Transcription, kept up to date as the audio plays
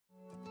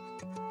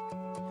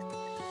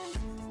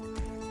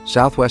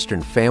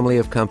Southwestern Family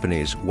of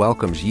Companies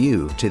welcomes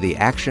you to the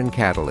Action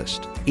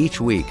Catalyst.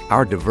 Each week,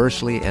 our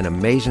diversely and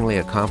amazingly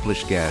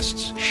accomplished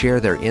guests share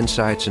their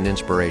insights and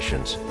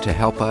inspirations to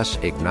help us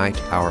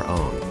ignite our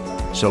own.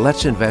 So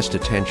let's invest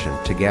attention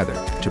together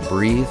to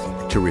breathe,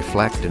 to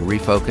reflect and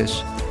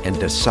refocus, and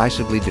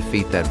decisively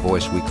defeat that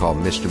voice we call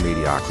Mr.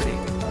 Mediocrity.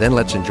 Then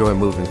let's enjoy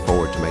moving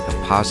forward to make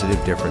a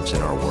positive difference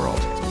in our world.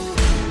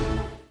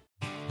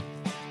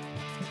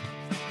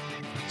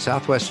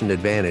 Southwestern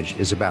Advantage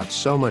is about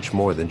so much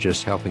more than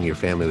just helping your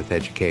family with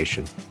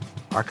education.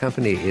 Our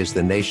company is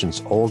the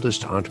nation's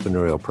oldest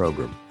entrepreneurial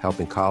program,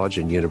 helping college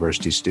and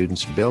university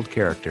students build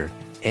character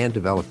and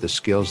develop the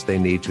skills they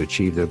need to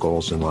achieve their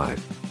goals in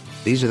life.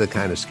 These are the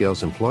kind of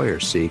skills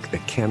employers seek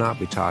that cannot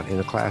be taught in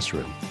a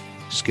classroom.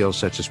 Skills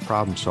such as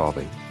problem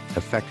solving,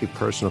 effective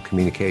personal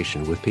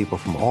communication with people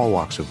from all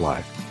walks of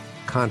life,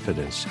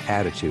 confidence,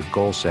 attitude,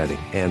 goal setting,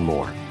 and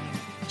more.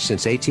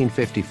 Since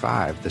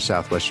 1855, the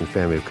Southwestern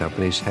Family of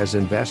Companies has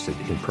invested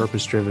in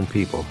purpose-driven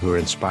people who are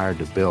inspired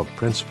to build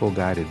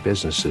principle-guided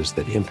businesses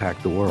that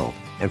impact the world.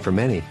 And for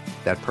many,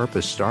 that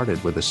purpose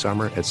started with a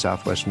summer at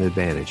Southwestern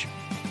Advantage.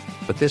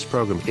 But this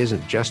program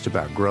isn't just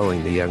about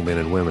growing the young men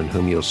and women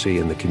whom you'll see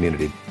in the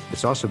community.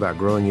 It's also about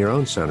growing your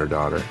own son or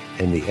daughter,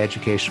 and the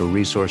educational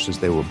resources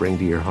they will bring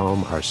to your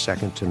home are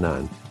second to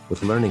none,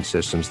 with learning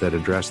systems that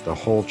address the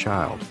whole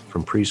child,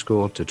 from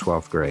preschool to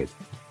 12th grade.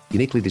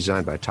 Uniquely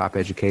designed by top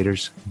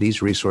educators,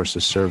 these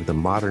resources serve the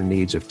modern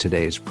needs of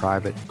today's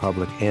private,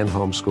 public, and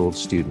homeschooled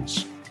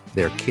students.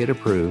 They're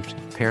kid-approved,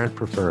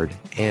 parent-preferred,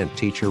 and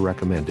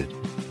teacher-recommended.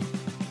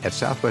 At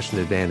Southwestern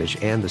Advantage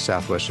and the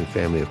Southwestern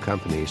Family of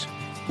Companies,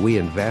 we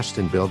invest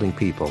in building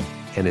people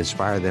and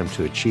inspire them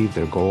to achieve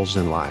their goals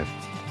in life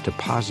to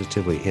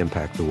positively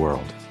impact the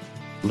world.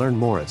 Learn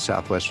more at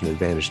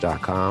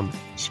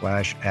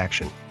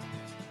southwesternadvantage.com/action.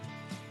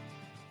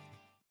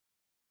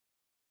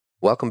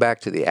 Welcome back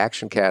to the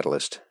Action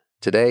Catalyst.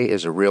 Today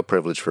is a real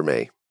privilege for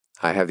me.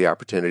 I have the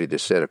opportunity to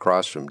sit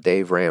across from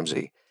Dave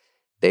Ramsey.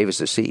 Dave is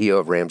the CEO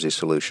of Ramsey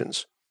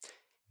Solutions.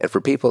 And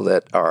for people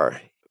that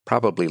are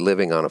probably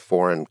living on a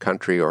foreign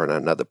country or on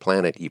another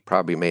planet, you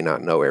probably may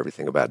not know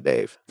everything about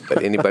Dave.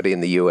 But anybody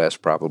in the U.S.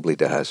 probably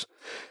does.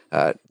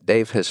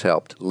 Dave has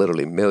helped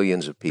literally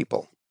millions of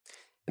people.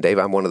 And Dave,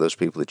 I'm one of those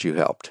people that you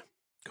helped.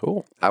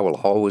 Cool. I will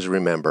always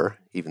remember,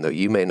 even though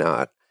you may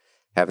not,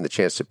 having the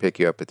chance to pick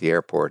you up at the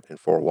airport in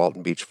Fort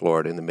Walton Beach,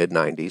 Florida in the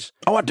mid-'90s.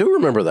 Oh, I do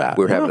remember that.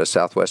 We were having a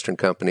Southwestern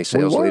Company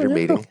sales leader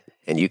meeting,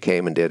 and you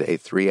came and did a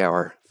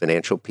 3-hour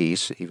financial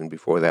piece, even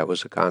before that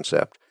was a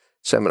concept,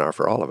 seminar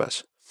for all of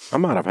us. I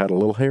might have had a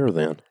little hair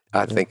then.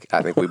 I think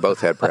we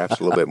both had perhaps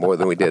a little bit more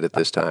than we did at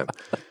this time.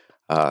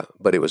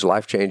 But it was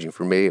life-changing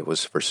for me. It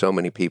was for so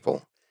many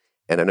people.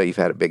 And I know you've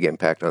had a big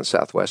impact on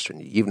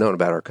Southwestern. You've known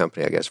about our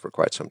company, I guess, for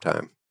quite some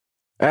time.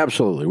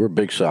 Absolutely. We're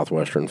big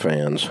Southwestern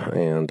fans.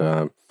 And,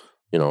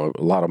 a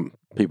lot of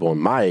people in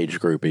my age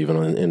group,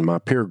 even in my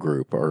peer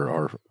group,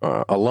 are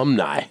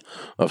alumni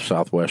of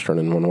Southwestern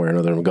in one way or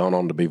another and have gone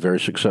on to be very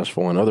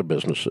successful in other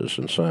businesses.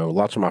 And so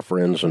lots of my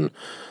friends and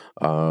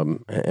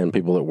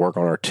people that work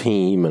on our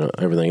team and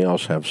everything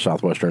else have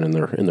Southwestern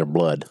in their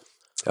blood.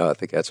 Oh, I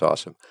think that's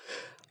awesome.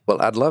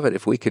 Well, I'd love it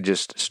if we could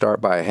just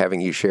start by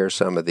having you share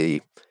some of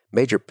the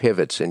major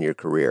pivots in your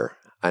career.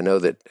 I know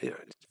that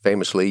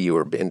famously you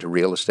were into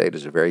real estate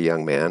as a very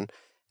young man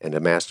and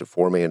amassed a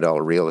 $4 million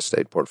real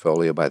estate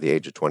portfolio by the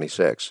age of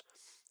 26.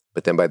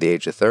 But then by the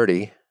age of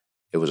 30,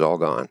 it was all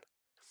gone.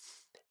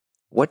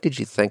 What did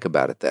you think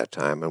about at that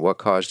time, and what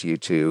caused you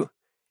to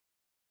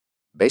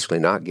basically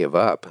not give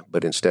up,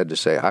 but instead to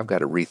say, I've got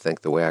to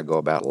rethink the way I go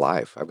about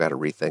life. I've got to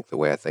rethink the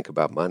way I think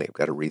about money. I've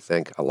got to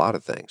rethink a lot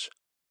of things.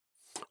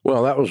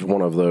 Well, that was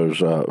one of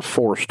those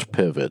forced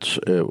pivots.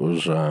 It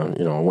was,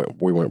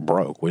 we went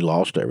broke. We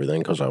lost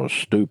everything because I was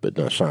stupid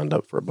and I signed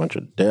up for a bunch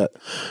of debt,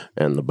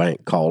 and the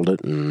bank called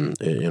it, and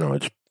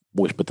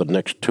we spent the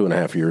next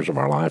 2.5 years of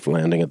our life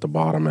landing at the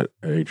bottom at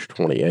age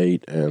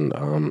 28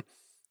 and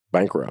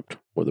bankrupt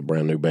with a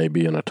brand new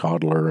baby and a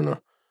toddler and a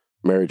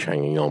marriage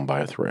hanging on by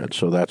a thread.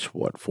 So that's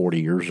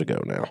 40 years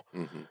ago now,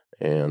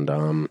 and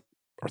or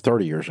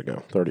 30 years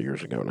ago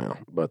now.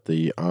 But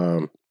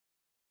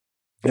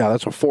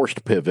that's a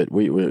forced pivot.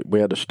 We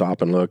had to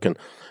stop and look, and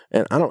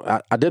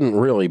I didn't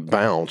really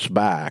bounce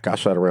back. I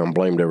sat around and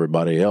blamed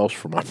everybody else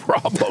for my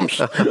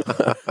problems,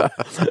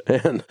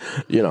 and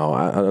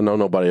I know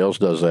nobody else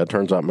does that.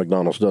 Turns out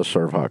McDonald's does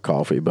serve hot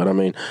coffee, but I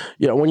mean,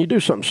 when you do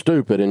something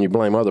stupid and you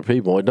blame other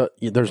people,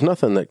 there's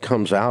nothing that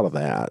comes out of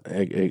that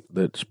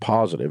that's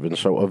positive. And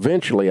so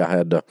eventually, I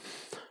had to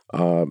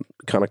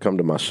kind of come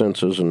to my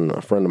senses, and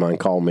a friend of mine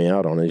called me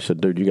out on it. He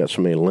said, dude, you got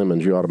so many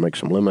lemons, you ought to make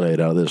some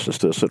lemonade out of this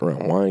instead of sitting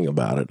around whining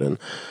about it. And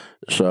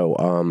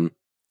so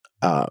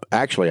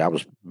actually I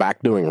was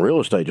back doing real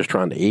estate, just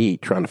trying to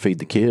eat, trying to feed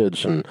the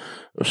kids, and I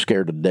was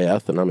scared to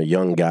death. And I'm a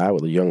young guy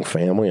with a young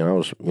family, and I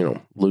was,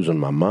 losing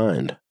my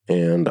mind.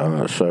 And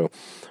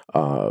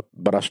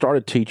but I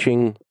started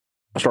teaching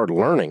I started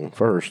learning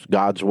first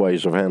God's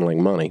ways of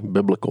handling money,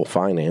 biblical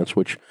finance,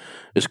 which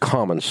is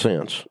common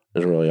sense,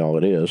 is really all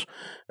it is.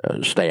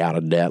 Stay out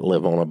of debt,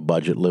 live on a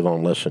budget, live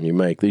on less than you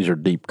make. These are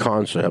deep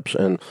concepts,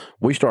 and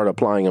we started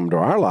applying them to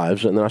our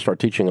lives, and then I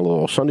started teaching a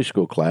little Sunday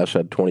school class,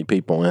 had 20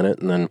 people in it,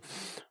 and then,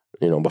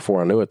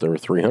 before I knew it, there were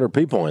 300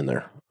 people in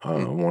there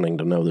wanting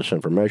to know this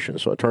information.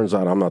 So it turns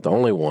out I'm not the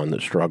only one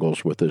that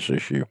struggles with this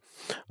issue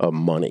of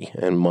money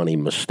and money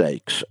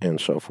mistakes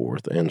and so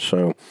forth. And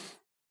so,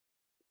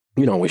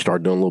 we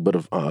started doing a little bit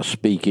of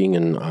speaking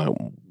and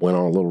went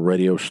on a little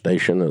radio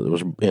station that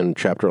was in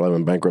Chapter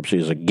 11 bankruptcy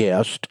as a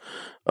guest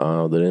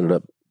that ended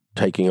up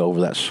taking over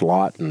that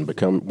slot and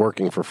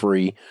working for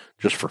free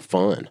just for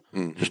fun,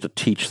 just to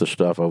teach the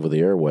stuff over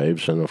the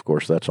airwaves. And, of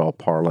course, that's all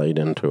parlayed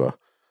into a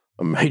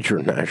major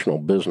national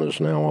business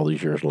now all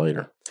these years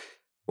later.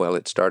 Well,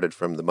 it started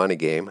from the money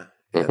game,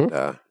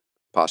 and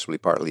possibly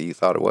partly you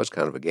thought it was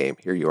kind of a game.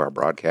 Here you are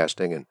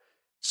broadcasting and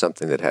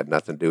something that had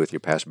nothing to do with your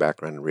past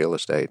background in real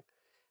estate.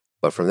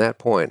 But from that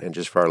point, and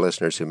just for our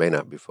listeners who may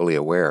not be fully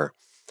aware,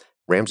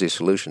 Ramsey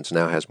Solutions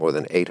now has more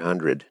than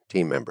 800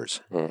 team members,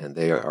 and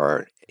they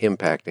are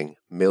impacting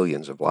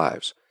millions of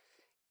lives.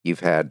 You've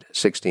had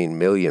 16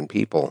 million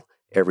people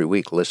every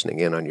week listening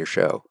in on your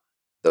show.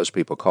 Those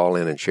people call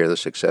in and share the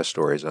success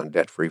stories on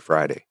Debt Free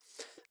Friday.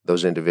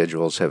 Those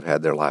individuals have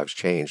had their lives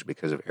changed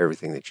because of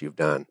everything that you've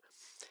done.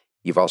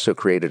 You've also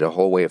created a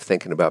whole way of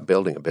thinking about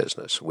building a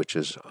business, which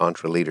is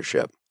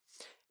EntreLeadership.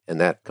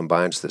 And that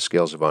combines the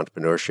skills of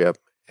entrepreneurship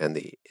and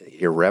the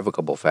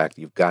irrevocable fact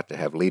you've got to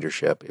have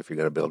leadership if you're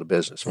going to build a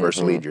business.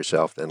 First lead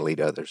yourself, then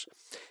lead others.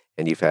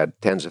 And you've had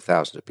tens of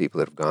thousands of people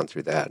that have gone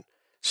through that.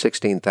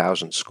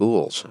 16,000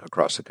 schools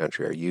across the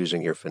country are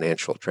using your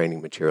financial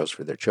training materials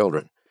for their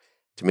children.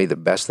 To me, the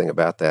best thing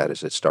about that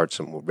is it starts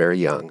them very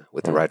young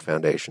with the right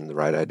foundation, the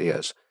right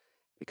ideas.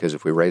 Because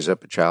if we raise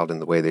up a child in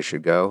the way they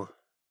should go,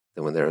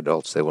 then when they're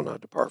adults, they will not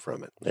depart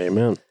from it.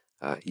 Amen.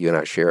 You and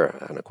I share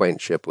an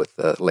acquaintanceship with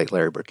the late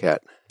Larry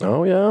Burkett.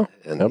 Oh, yeah.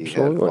 And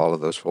absolutely. He had all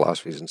of those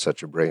philosophies and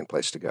such a brilliant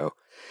place to go.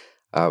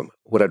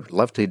 What I'd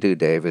love to do,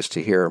 Dave, is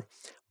to hear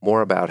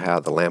more about how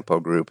the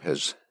Lampo Group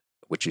has,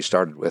 which you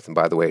started with. And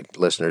by the way,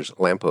 listeners,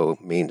 Lampo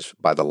means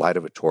by the light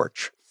of a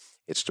torch.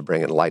 It's to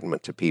bring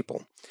enlightenment to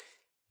people.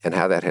 And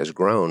how that has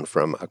grown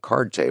from a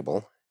card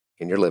table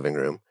in your living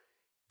room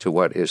to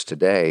what is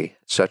today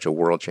such a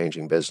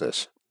world-changing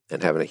business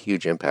and having a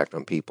huge impact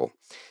on people.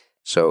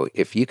 So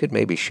if you could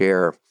maybe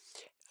share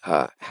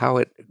how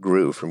it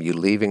grew from you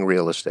leaving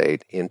real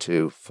estate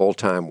into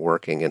full-time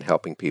working and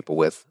helping people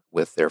with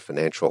their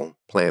financial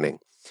planning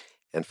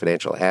and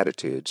financial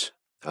attitudes.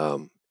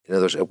 In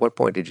other words, at what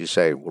point did you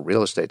say, well,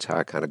 real estate's how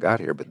I kind of got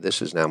here, but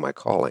this is now my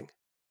calling?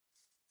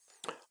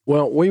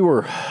 Well, we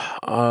were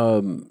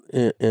in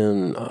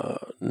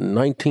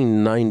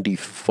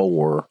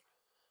 1994.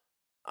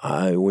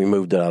 We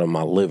moved out of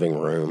my living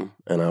room,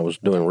 and I was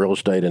doing real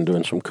estate and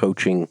doing some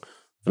coaching,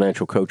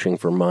 financial coaching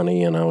for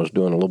money, and I was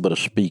doing a little bit of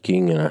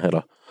speaking, and I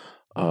had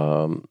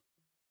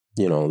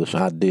this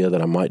idea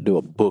that I might do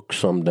a book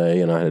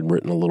someday, and I had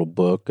written a little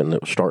book, and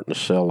it was starting to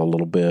sell a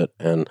little bit,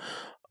 and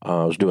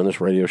I was doing this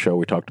radio show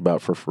we talked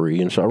about for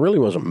free, and so I really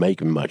wasn't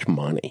making much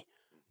money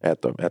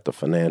at the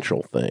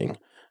financial thing,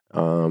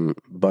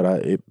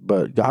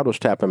 but God was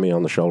tapping me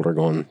on the shoulder,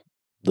 going,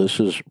 "This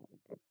is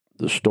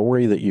the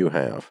story that you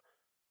have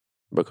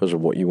because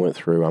of what you went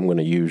through. I'm going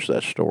to use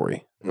that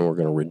story, and we're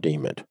going to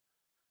redeem it."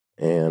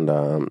 And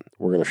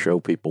we're going to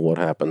show people what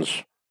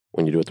happens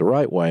when you do it the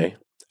right way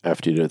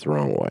after you do it the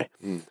wrong way.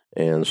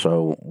 And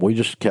so we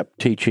just kept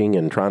teaching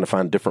and trying to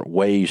find different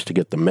ways to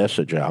get the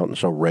message out. And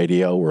so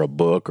radio or a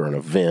book or an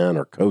event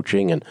or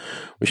coaching. And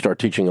we started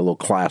teaching a little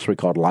class we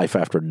called Life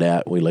After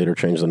Debt. We later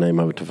changed the name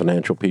of it to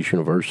Financial Peace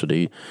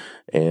University.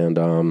 And,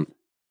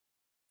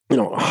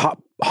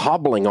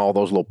 hobbling all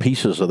those little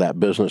pieces of that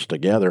business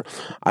together,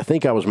 I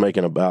think I was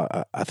making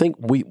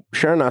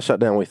Sharon and I sat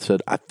down, we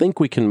said, I think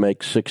we can make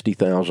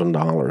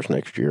 $60,000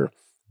 next year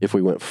if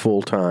we went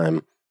full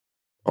time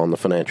on the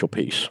financial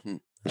piece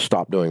and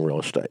stopped doing real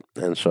estate.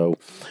 And so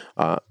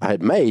I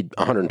had made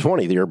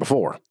 120 the year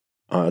before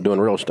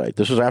doing real estate.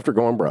 This is after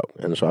going broke.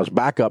 And so I was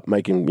back up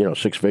making,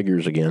 six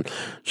figures again.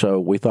 So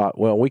we thought,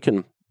 well, we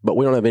can, but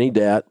we don't have any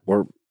debt.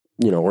 We're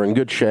in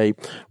good shape.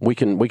 We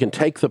can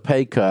take the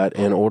pay cut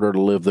in order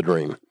to live the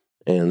dream.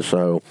 And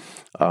so,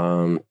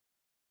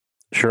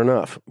 sure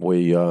enough,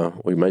 we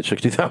made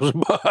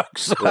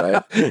 $60,000.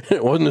 Right.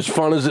 It wasn't as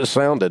fun as it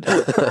sounded.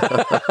 But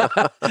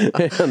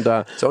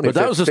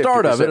that was the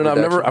start of it, and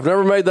I've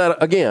never made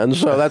that again.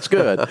 So that's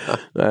good.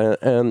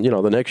 And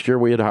the next year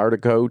we had hired a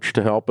coach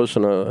to help us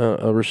and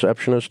a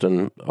receptionist,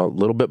 and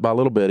little bit by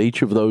little bit,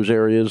 each of those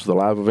areas, the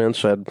live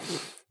events had.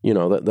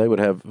 That they would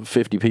have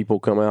 50 people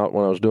come out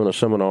when I was doing a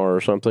seminar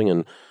or something.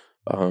 And,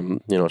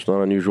 it's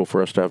not unusual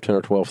for us to have 10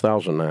 or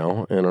 12,000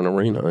 now in an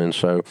arena. And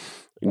so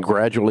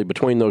gradually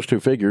between those two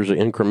figures,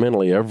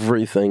 incrementally,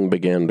 everything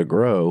began to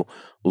grow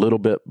little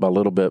bit by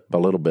little bit by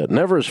little bit.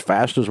 Never as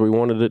fast as we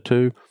wanted it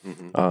to.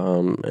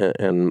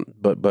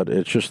 But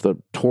it's just the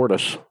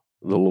tortoise,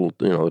 the little,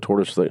 the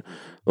tortoise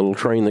little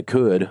train that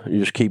could. You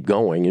just keep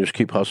going. You just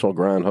keep hustle,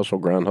 grind, hustle,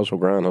 grind, hustle,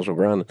 grind, hustle,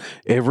 grind.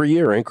 Every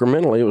year,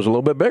 incrementally, it was a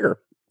little bit bigger.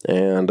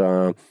 And,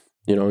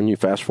 and you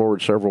fast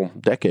forward several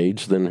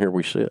decades, then here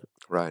we sit.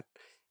 Right.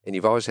 And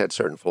you've always had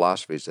certain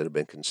philosophies that have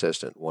been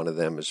consistent. One of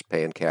them is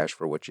paying cash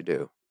for what you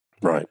do.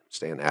 Right.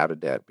 Staying out of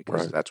debt,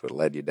 because that's what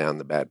led you down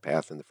the bad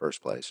path in the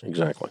first place.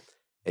 Exactly.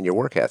 And your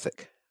work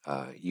ethic.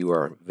 You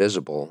are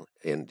visible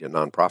in the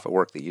nonprofit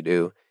work that you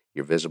do.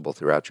 You're visible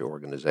throughout your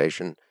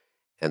organization.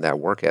 And that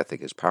work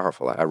ethic is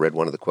powerful. I read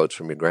one of the quotes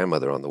from your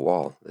grandmother on the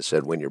wall that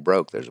said, when you're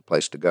broke, there's a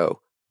place to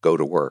go. Go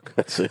to work.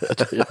 That's it.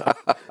 Yeah.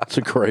 It's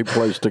a great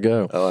place to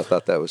go. Oh, I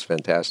thought that was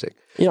fantastic.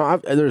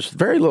 There's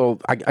very little,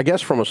 I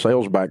guess from a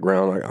sales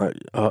background,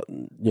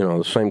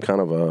 the same kind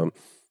of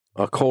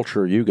a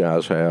culture you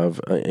guys have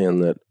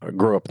in that I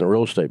grew up in the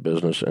real estate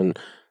business, and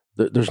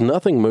there's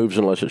nothing moves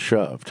unless it's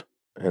shoved.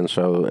 And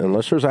so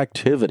unless there's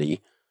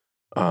activity,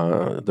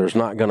 there's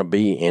not going to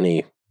be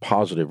any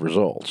positive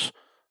results.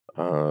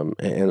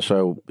 And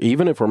so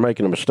even if we're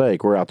making a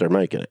mistake, we're out there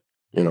making it.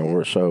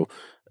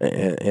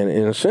 And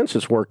in a sense,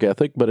 it's work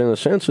ethic, but in a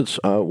sense, it's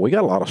we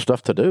got a lot of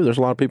stuff to do. There's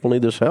a lot of people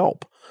need this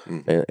help.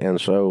 Mm-hmm. And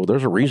so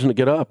there's a reason to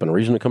get up and a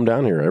reason to come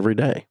down here every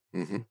day.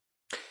 Mm-hmm.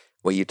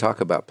 Well, you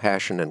talk about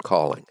passion and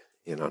calling,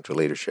 to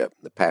leadership.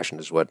 The passion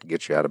is what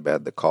gets you out of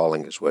bed. The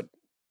calling is what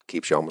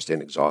keeps you almost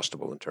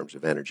inexhaustible in terms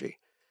of energy.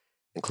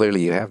 And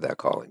clearly you have that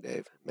calling,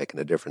 Dave, making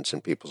a difference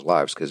in people's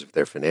lives, because if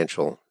their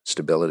financial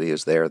stability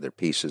is there, their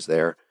peace is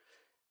there,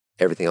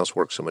 everything else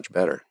works so much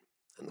better.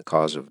 And the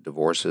cause of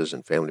divorces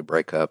and family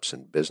breakups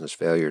and business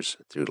failures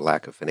through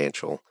lack of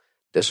financial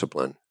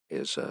discipline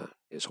is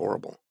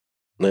horrible.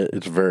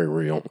 It's very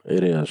real.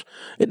 It is.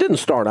 It didn't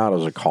start out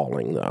as a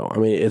calling, though. I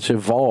mean, it's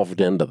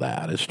evolved into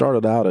that. It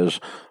started out as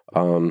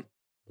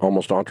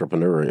almost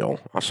entrepreneurial.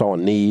 I saw a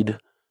need,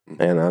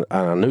 and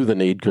I knew the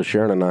need because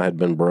Sharon and I had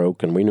been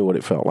broke, and we knew what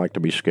it felt like to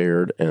be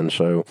scared. And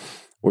so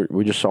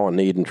we just saw a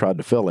need and tried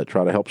to fill it,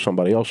 try to help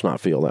somebody else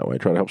not feel that way,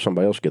 try to help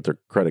somebody else get their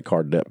credit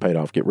card debt paid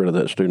off, get rid of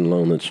that student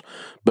loan that's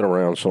been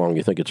around so long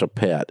you think it's a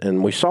pet.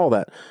 And we saw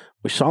that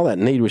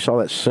need, we saw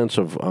that sense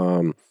of,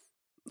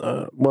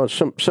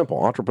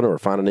 simple entrepreneur,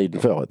 find a need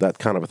and fill it, that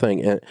kind of a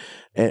thing.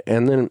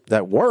 And then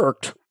that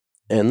worked.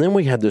 And then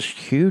we had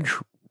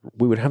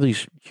we would have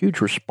these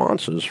huge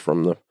responses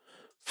from the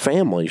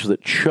families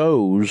that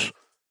chose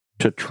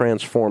to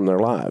transform their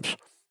lives.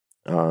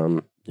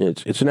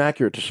 It's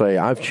inaccurate to say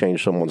I've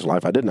changed someone's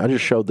life. I didn't. I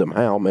just showed them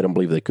how, made them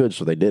believe they could,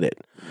 so they did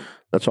it.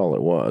 That's all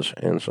it was.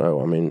 And so,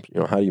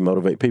 how do you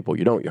motivate people?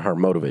 You don't. You hire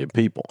motivated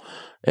people.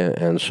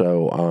 And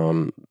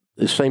so,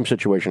 the same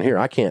situation here.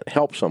 I can't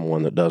help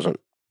someone that doesn't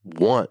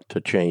want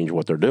to change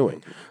what they're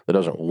doing, that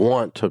doesn't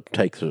want to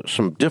take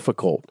some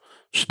difficult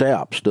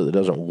steps, that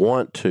doesn't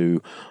want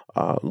to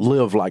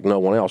live like no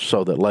one else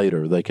so that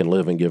later they can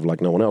live and give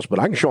like no one else. But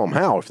I can show them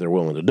how if they're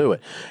willing to do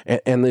it.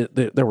 And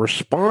the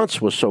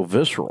response was so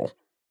visceral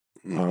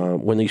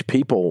when these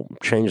people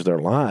changed their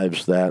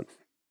lives that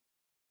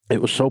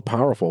it was so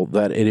powerful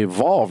that it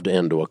evolved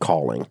into a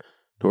calling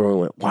to where we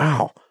went,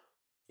 wow,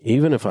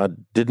 even if I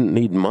didn't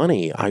need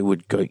money, I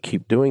would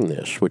keep doing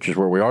this, which is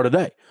where we are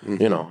today.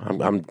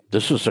 Mm-hmm.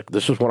 This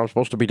is what I'm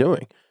supposed to be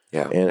doing.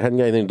 Yeah. And it hadn't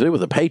got anything to do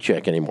with a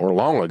paycheck anymore.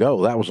 Long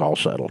ago, that was all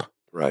settled.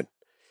 Right.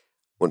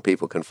 When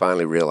people can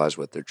finally realize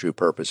what their true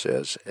purpose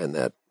is, and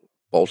that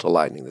bolt of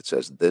lightning that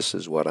says, this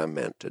is what I'm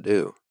meant to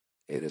do,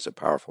 it is a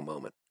powerful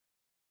moment.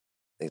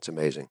 I think it's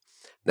amazing.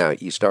 Now,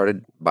 you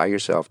started by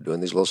yourself doing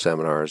these little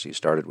seminars. You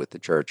started with the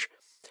church.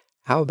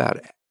 How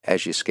about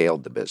as you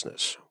scaled the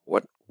business?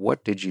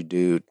 What did you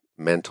do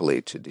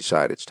mentally to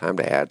decide it's time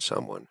to add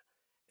someone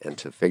and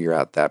to figure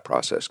out that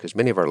process? Because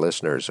many of our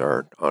listeners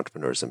are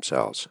entrepreneurs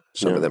themselves.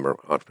 Some of them are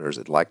entrepreneurs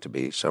that like to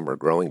be. Some are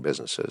growing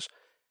businesses.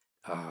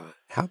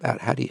 How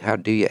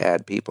do you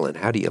add people, and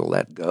how do you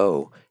let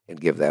go and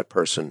give that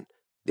person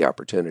the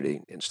opportunity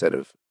instead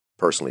of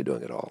personally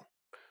doing it all?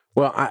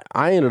 Well,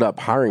 I ended up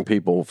hiring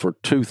people for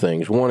two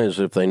things. One is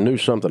if they knew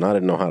something I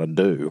didn't know how to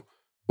do,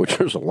 which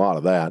there's a lot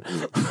of that,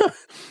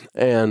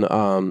 and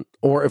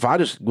or if I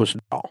just was,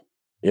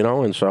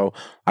 and so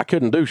I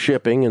couldn't do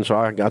shipping, and so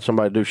I got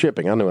somebody to do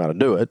shipping. I knew how to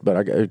do it, but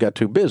I got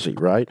too busy,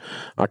 right?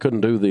 I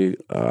couldn't do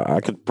I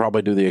could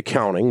probably do the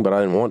accounting, but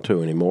I didn't want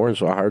to anymore, and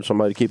so I hired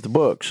somebody to keep the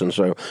books. And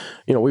so,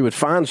 we would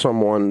find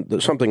something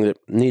that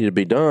needed to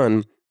be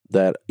done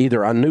that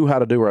either I knew how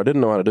to do or I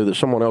didn't know how to do that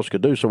someone else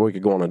could do, so we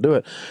could go on and do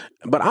it.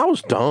 But I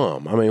was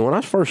dumb. When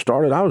I first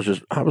started, I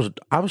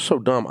was so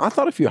dumb. I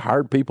thought if you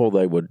hired people,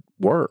 they would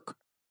work.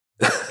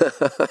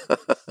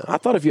 I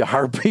thought if you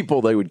hired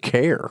people, they would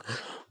care,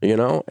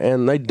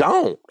 and they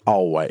don't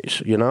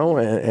always,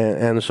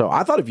 and so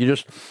I thought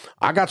if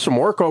I got some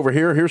work over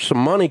here, here's some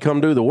money,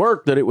 come do the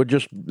work, that it would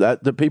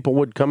that the people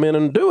would come in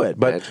and do it.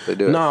 But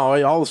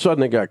no, all of a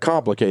sudden it got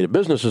complicated.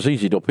 Business is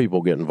easy till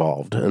people get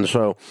involved. And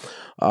so,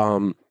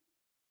 all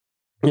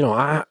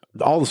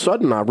of a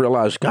sudden I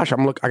realized, gosh,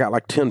 I got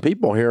like 10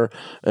 people here,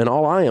 and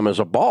all I am is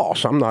a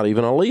boss. I'm not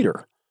even a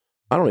leader.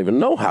 I don't even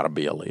know how to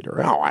be a leader.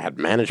 Oh, I had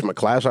management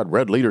class. I'd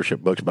read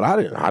leadership books, but I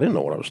didn't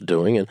know what I was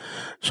doing. And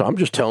so I'm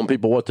just telling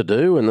people what to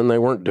do, and then they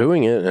weren't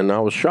doing it, and I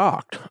was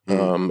shocked.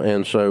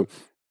 And so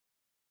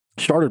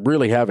started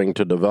really having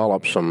to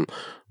develop some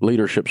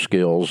leadership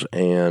skills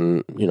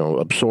and,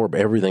 absorb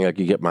everything I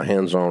could get my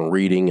hands on,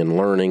 reading and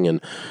learning.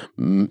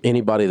 And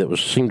anybody that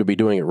seemed to be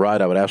doing it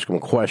right, I would ask them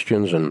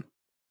questions. And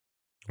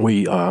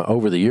we,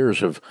 over the years,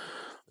 have,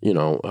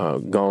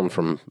 gone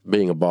from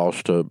being a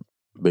boss to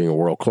being a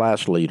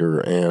world-class leader.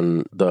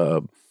 And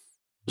the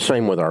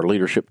same with our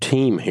leadership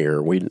team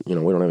here. We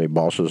don't have any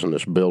bosses in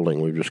this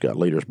building. We've just got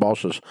leaders.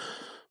 Bosses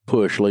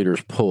push,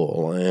 leaders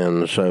pull.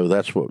 And so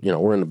that's what,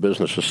 we're in the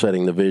business of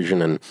setting the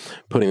vision and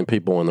putting the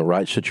people in the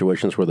right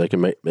situations where they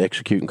can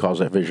execute and cause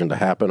that vision to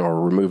happen,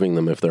 or removing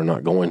them if they're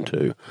not going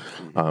to,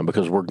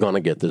 because we're going to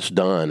get this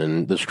done,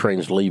 and this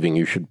train's leaving.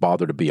 You should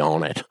bother to be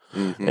on it.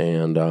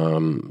 And,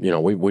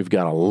 we've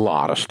got a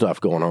lot of stuff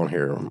going on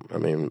here. I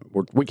mean,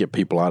 we get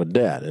people out of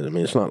debt. I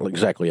mean, it's not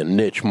exactly a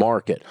niche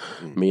market.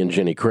 Me and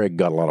Jenny Craig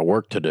got a lot of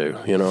work to do.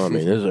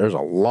 There's a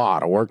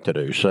lot of work to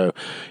do. So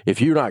if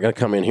you're not going to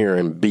come in here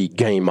and be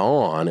game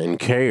on and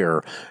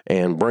care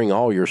and bring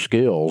all your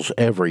skills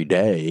every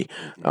day,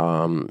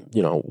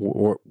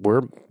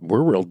 we're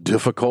real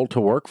difficult to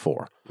work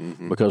for,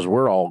 because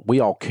we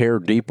all care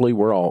deeply.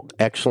 We're all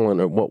excellent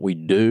at what we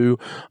do.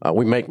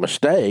 We make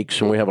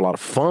mistakes and we have a lot of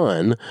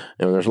fun,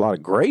 and there's a lot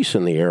of grace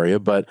in the area,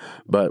 but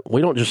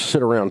we don't just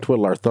sit around,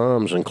 twiddle our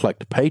thumbs, and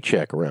collect a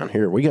paycheck around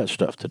here. We got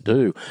stuff to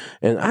do.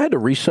 And I had to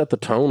reset the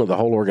tone of the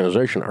whole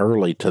organization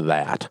early to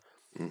that.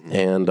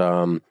 And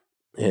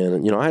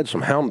I had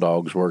some hound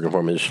dogs working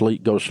for me to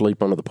go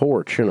sleep under the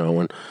porch,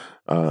 and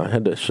I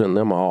had to send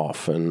them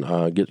off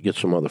and get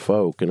some other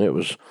folk, and it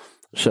was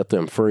set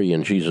them free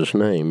in Jesus'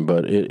 name.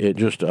 But it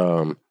just,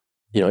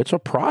 it's a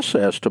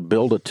process to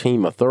build a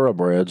team of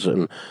thoroughbreds,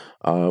 and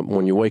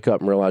when you wake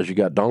up and realize you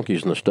got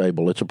donkeys in the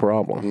stable, it's a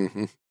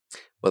problem.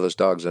 Well, those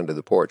dogs under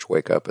the porch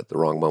wake up at the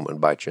wrong moment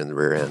and bite you in the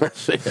rear end.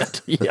 That's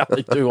it. Yeah,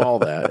 they do all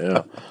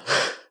that,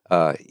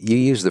 yeah. You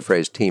use the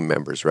phrase team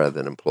members rather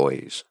than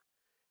employees.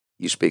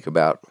 You speak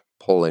about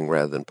pulling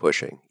rather than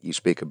pushing. You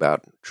speak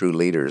about true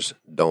leaders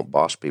don't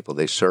boss people,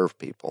 they serve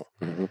people.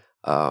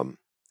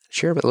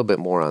 Share a little bit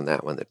more on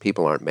that one, that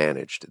people aren't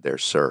managed, they're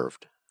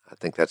served. I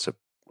think that's a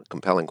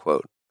compelling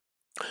quote.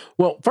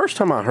 Well, first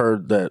time I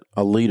heard that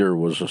a leader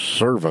was a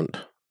servant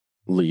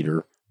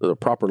leader, the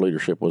proper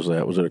leadership was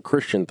a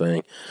Christian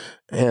thing.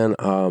 And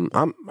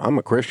I'm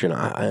a Christian,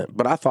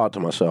 but I thought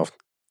to myself,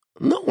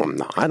 no, I'm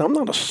not. I'm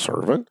not a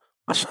servant.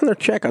 I send their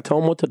check. I tell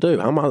them what to do.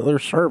 I'm their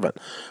servant.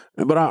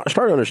 But I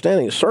started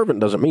understanding servant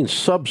doesn't mean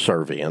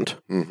subservient.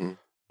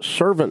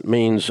 Servant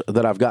means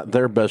that I've got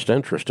their best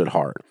interest at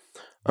heart.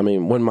 I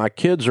mean, when my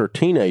kids are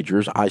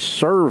teenagers, I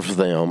serve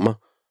them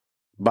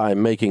by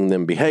making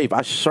them behave.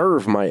 I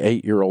serve my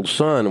 8-year-old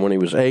son when he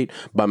was 8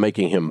 by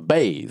making him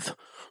bathe,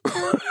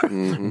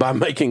 by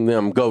making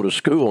them go to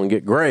school and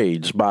get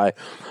grades, by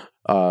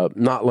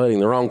not letting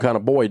the wrong kind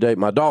of boy date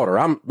my daughter.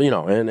 And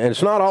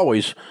it's not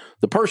always,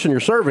 the person you're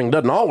serving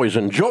doesn't always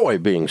enjoy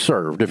being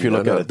served, if you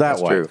look at it that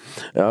way.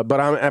 But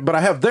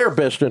I have their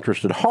best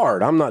interest at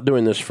heart. I'm not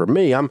doing this for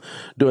me. I'm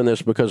doing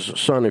this because,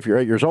 son, if you're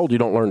 8 years old, you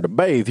don't learn to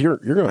bathe, you're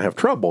going to have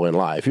trouble in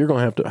life. You're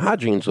going to have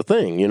hygiene's a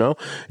thing,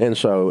 And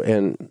so,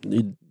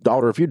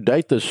 daughter, if you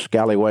date this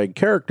scallywag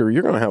character,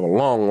 you're going to have a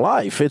long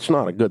life. It's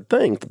not a good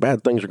thing.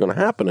 Bad things are going to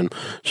happen. And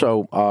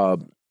so,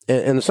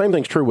 and the same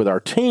thing's true with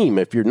our team.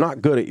 If you're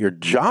not good at your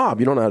job,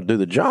 you don't know how to do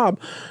the job,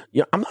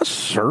 I'm not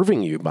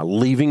serving you by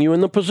leaving you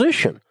in the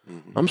position.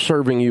 I'm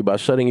serving you by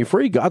setting you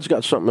free. God's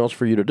got something else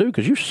for you to do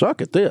because you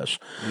suck at this.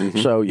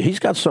 So he's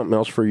got something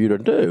else for you to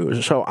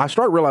do. So I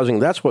start realizing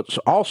that's what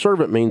all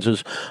servant means,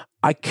 is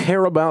I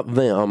care about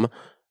them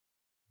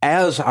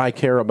as I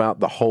care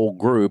about the whole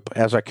group,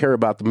 as I care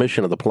about the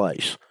mission of the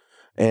place.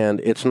 And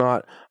it's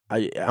not,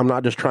 I'm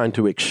not just trying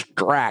to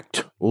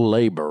extract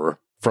labor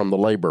from the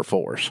labor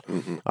force.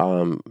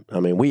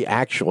 We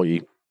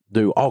actually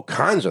do all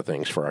kinds of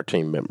things for our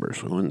team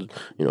members. When,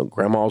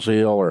 grandma's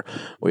ill, or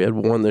we had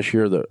one this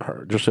year that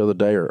just the other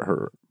day,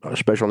 her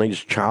special needs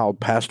child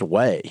passed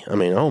away. I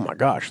mean, oh my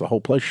gosh, the whole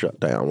place shut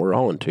down. We're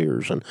all in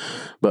tears.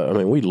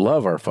 But we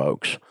love our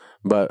folks,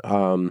 but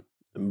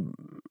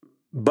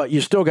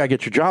you still got to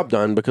get your job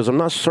done, because I'm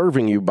not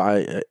serving you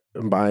by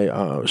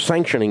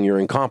sanctioning your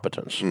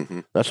incompetence.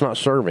 That's not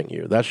serving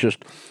you. That's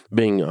just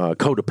being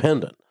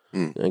codependent.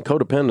 And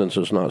codependence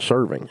is not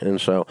serving. And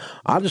so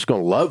I'm just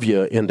going to love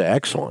you into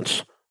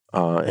excellence.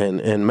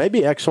 And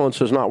maybe excellence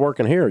is not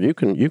working here. You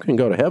can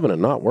go to heaven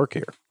and not work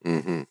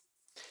here.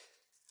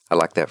 I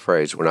like that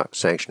phrase. We're not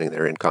sanctioning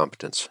their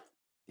incompetence.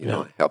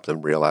 Help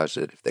them realize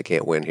that if they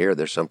can't win here,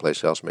 there's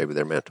someplace else maybe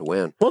they're meant to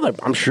win. Well,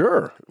 I'm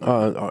sure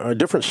a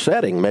different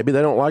setting. Maybe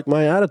they don't like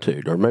my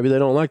attitude, or maybe they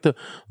don't like the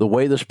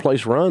way this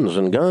place runs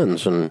and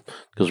guns. And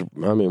because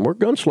we're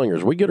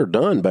gunslingers, we get her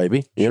done,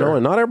 baby. You know,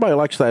 and not everybody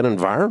likes that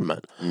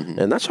environment,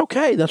 and that's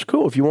okay. That's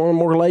cool. If you want a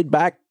more laid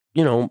back,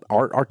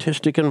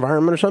 artistic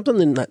environment or something,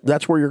 then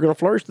that's where you're going to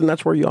flourish. Then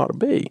that's where you ought to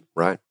be.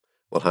 Right.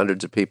 Well,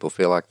 hundreds of people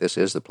feel like this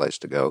is the place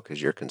to go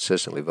because you're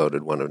consistently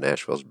voted one of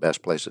Nashville's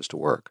best places to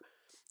work.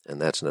 And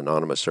that's an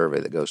anonymous survey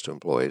that goes to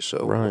employees.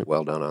 So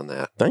well done on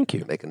that. Thank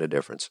you. Making a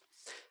difference.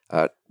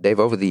 Dave,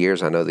 over the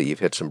years, I know that you've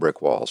hit some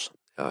brick walls.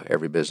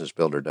 Every business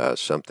builder does,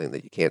 something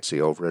that you can't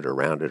see over it or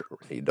around it, or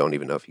you don't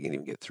even know if you can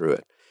even get through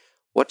it.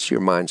 What's your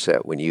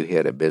mindset when you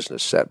hit a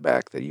business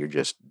setback that you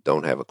just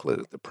don't have a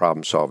clue? The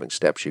problem-solving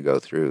steps you go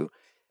through,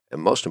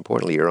 and most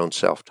importantly, your own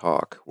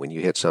self-talk when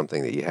you hit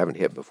something that you haven't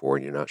hit before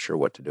and you're not sure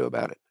what to do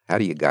about it. How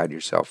do you guide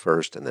yourself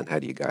first, and then how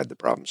do you guide the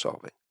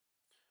problem-solving?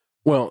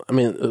 Well, I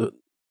mean,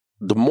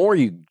 the more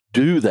you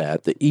do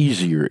that, the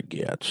easier it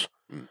gets.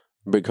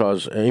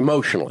 Because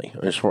emotionally,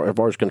 as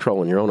far as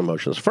controlling your own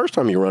emotions, the first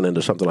time you run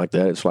into something like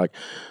that, it's like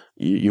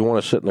you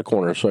want to sit in the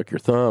corner and suck your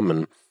thumb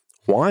and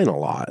whine a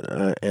lot.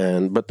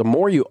 But the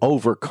more you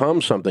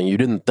overcome something you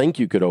didn't think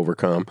you could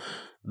overcome,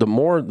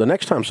 the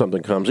next time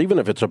something comes, even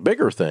if it's a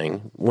bigger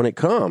thing, when it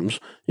comes,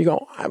 you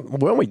go,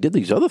 well, we did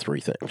these other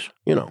three things,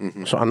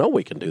 so I know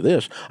we can do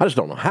this. I just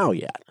don't know how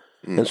yet.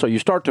 And so you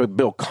start to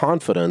build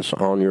confidence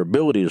on your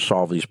ability to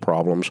solve these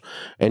problems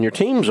and your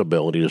team's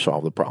ability to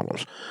solve the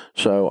problems.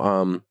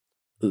 So,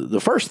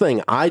 the first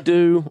thing I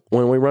do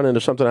when we run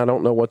into something I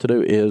don't know what to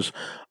do is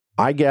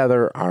I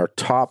gather our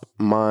top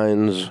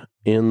minds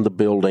in the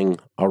building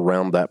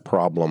around that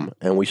problem,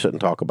 and we sit and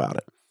talk about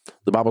it.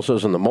 The Bible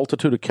says in the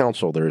multitude of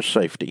counsel there is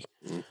safety.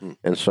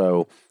 And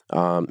so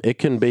it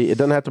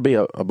doesn't have to be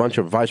a bunch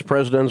of vice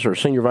presidents or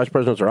senior vice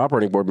presidents or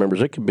operating board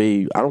members. It could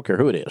be, I don't care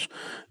who it is.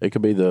 It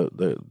could be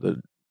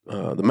the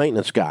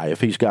maintenance guy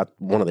if he's got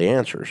one of the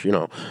answers,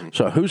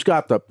 So who's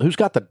got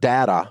the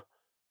data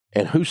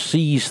and who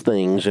sees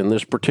things in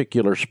this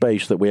particular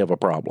space that we have a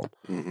problem?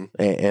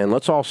 And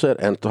let's all sit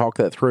and talk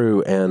that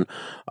through and,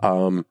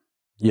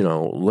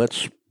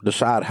 let's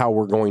decide how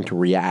we're going to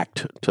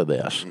react to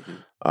this.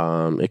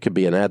 It could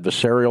be an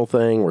adversarial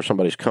thing where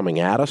somebody's coming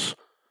at us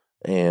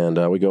and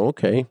we go,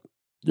 okay,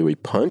 do we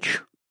punch?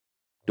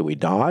 Do we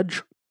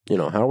dodge?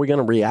 How are we going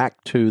to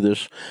react to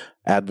this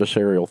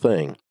adversarial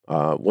thing?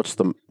 What's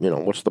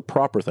the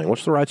proper thing?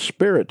 What's the right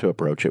spirit to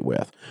approach it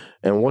with?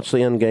 And what's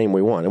the end game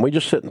we want? And we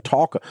just sit and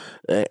talk.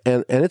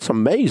 And it's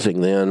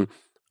amazing then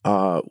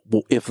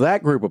if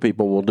that group of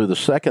people will do the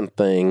second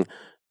thing,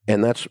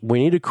 and that's we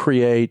need to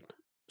create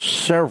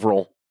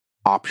several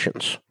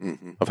options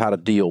of how to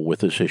deal with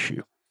this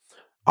issue.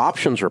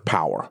 Options are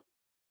power.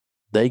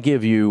 They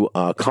give you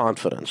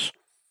confidence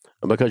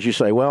because you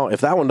say, well, if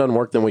that one doesn't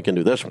work, then we can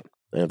do this one.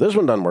 And if this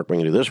one doesn't work, we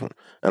can do this one.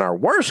 And our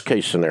worst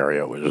case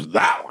scenario is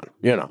that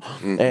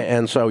one,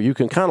 And so you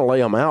can kind of lay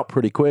them out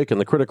pretty quick, and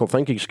the critical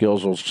thinking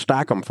skills will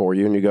stack them for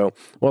you. And you go,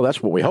 well,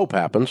 that's what we hope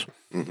happens.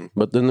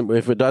 But then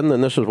if it doesn't,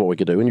 then this is what we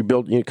could do. And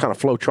you kind of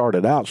flow chart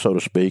it out, so to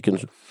speak,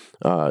 and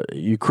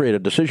you create a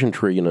decision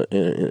tree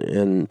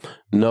and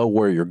know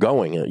where you're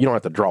going. You don't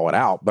have to draw it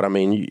out, but I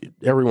mean,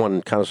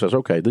 everyone kind of says,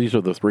 okay, these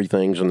are the three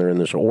things, and they're in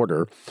this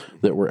order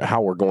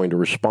how we're going to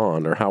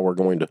respond or how we're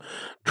going to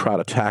try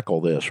to tackle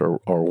this or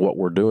what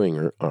we're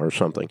doing or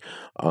something.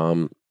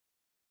 And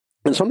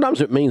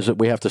sometimes it means that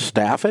we have to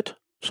staff it.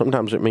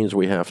 Sometimes it means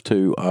we have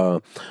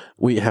to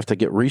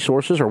get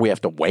resources or we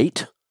have to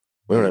wait.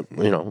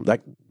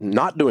 That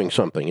not doing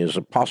something is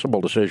a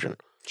possible decision.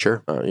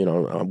 Sure.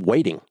 I'm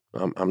waiting.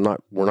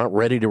 We're not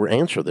ready to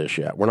answer this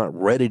yet. We're not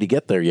ready to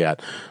get there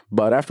yet.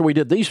 But after we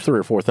did these three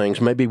or four things,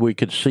 maybe we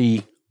could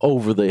see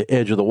over the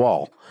edge of the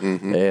wall,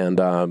 and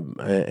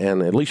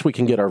at least we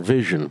can get our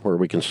vision where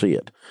we can see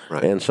it.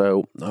 Right. And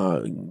so,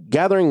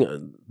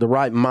 gathering the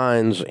right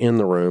minds in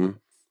the room.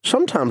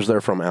 Sometimes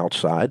they're from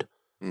outside.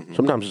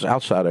 Sometimes it's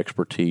outside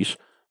expertise.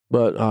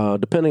 But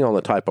depending on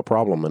the type of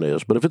problem it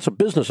is. But if it's a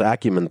business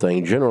acumen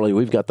thing, generally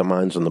we've got the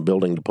minds in the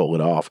building to pull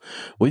it off.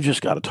 We've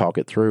just got to talk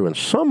it through, and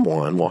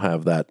someone will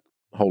have that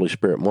Holy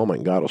Spirit moment,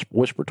 and God will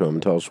whisper to them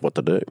and tell us what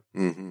to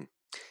do.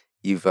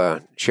 You've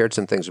shared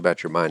some things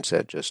about your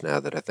mindset just now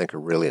that I think are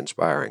really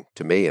inspiring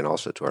to me and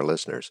also to our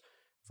listeners.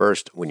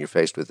 First, when you're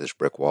faced with this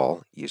brick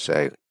wall, you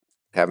say,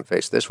 haven't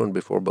faced this one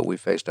before, but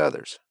we've faced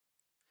others.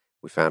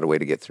 We found a way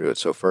to get through it.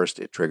 So first,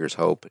 it triggers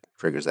hope. It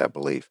triggers that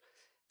belief.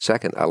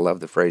 Second, I love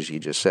the phrase you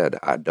just said.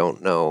 I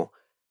don't know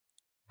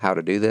how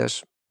to do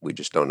this. We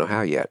just don't know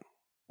how yet.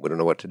 We don't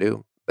know what to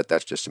do, but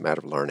that's just a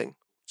matter of learning.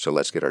 So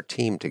let's get our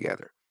team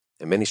together.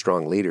 And many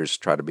strong leaders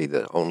try to be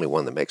the only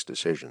one that makes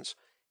decisions.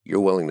 Your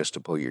willingness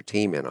to pull your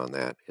team in on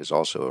that is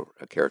also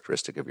a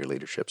characteristic of your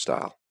leadership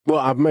style. Well,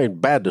 I've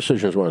made bad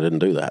decisions when I didn't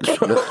do that.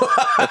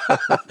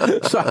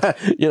 So,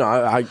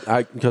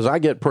 because I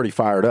get pretty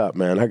fired up,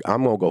 man.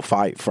 I'm going to go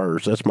fight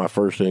first. That's my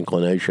first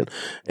inclination.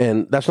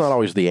 And that's not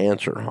always the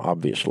answer,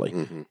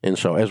 obviously. And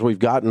so as we've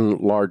gotten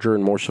larger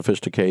and more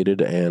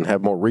sophisticated and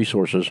have more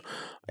resources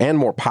and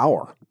more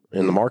power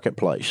in the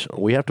marketplace,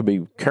 we have to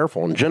be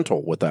careful and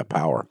gentle with that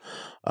power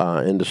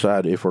and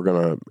decide if we're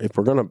gonna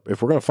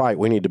fight,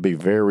 we need to be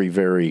very,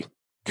 very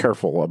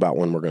careful about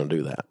when we're going to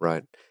do that.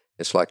 Right.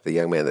 It's like the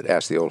young man that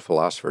asked the old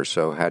philosopher,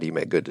 so how do you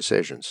make good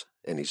decisions?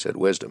 And he said,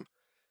 wisdom.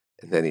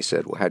 And then he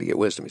said, well, how do you get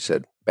wisdom? He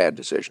said, bad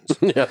decisions.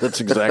 Yeah,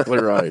 that's exactly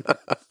right.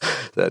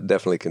 That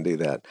definitely can do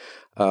that.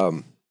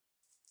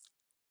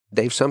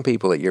 Dave, some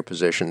people at your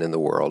position in the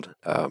world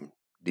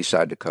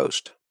decide to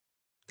coast.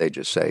 They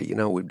just say,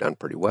 we've done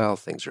pretty well.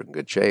 Things are in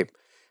good shape.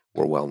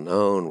 We're well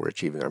known. We're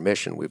achieving our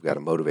mission. We've got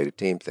a motivated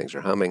team. Things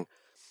are humming.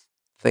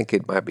 Think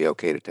it might be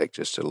okay to take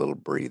just a little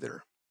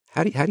breather.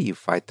 How do you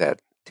fight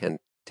that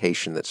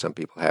temptation that some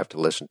people have to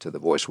listen to the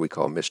voice we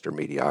call Mr.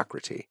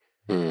 Mediocrity?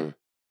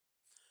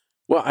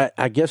 Well,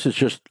 I guess it's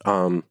just,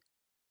 I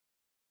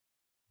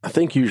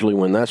think usually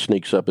when that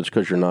sneaks up, it's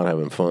because you're not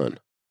having fun.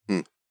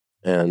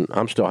 And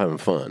I'm still having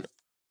fun.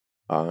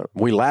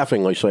 We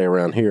laughingly say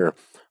around here,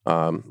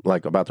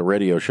 like about the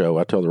radio show,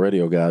 I tell the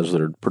radio guys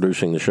that are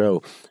producing the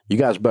show, you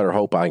guys better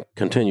hope I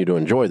continue to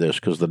enjoy this,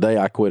 because the day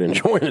I quit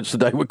enjoying it's the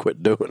day we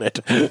quit doing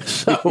it.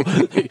 So,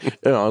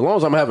 as long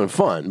as I'm having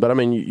fun. But I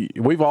mean,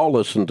 we've all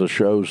listened to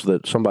shows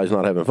that somebody's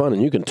not having fun,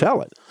 and you can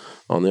tell it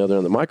on the other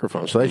end of the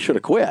microphone. So they should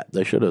have quit.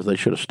 They should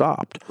have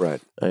stopped.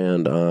 Right.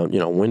 And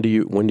when do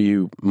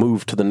you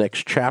move to the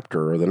next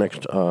chapter or the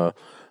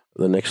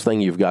next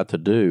thing you've got to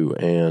do?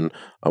 And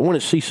when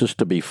it ceases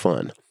to be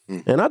fun.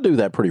 And I do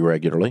that pretty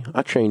regularly.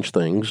 I change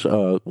things,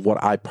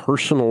 what I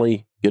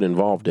personally get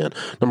involved in.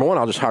 Number one,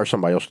 I'll just hire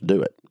somebody else to do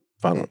it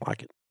if I don't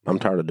like it. I'm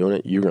tired of doing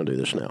it. You're going to do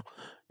this now.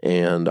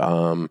 And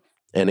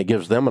it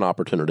gives them an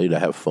opportunity to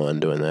have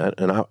fun doing that.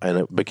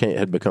 And it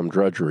had become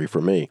drudgery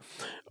for me.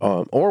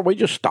 Or we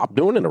just stopped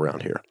doing it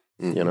around here.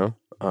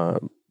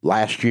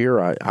 Last year,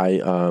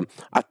 I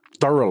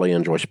thoroughly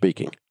enjoy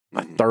speaking.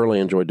 I thoroughly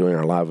enjoy doing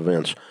our live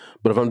events.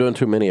 But if I'm doing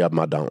too many of them,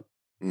 I don't.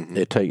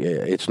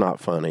 It's not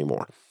fun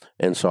anymore.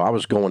 And so I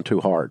was going too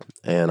hard.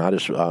 And I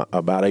just,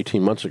 about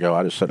 18 months ago,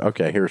 I just said,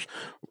 okay,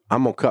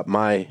 I'm going to cut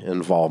my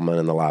involvement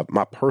in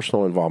my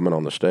personal involvement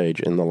on the stage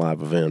in the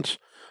live events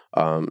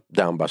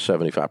down by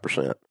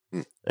 75%.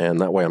 And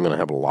that way I'm going to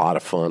have a lot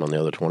of fun on the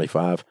other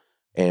 25.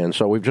 And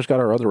so we've just got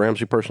our other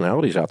Ramsey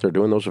personalities out there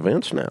doing those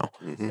events now.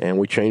 And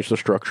we changed the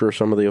structure of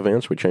some of the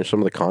events. We changed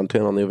some of the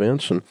content on the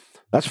events. And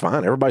that's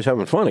fine. Everybody's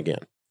having fun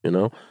again,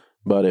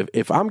 But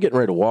if I'm getting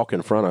ready to walk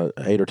in front of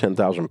 8,000 or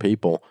 10,000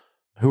 people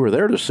who are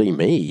there to see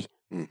me,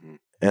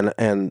 and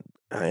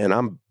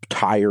I'm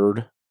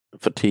tired,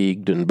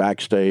 fatigued, and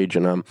backstage,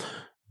 and I'm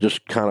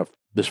just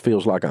this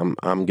feels like I'm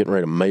getting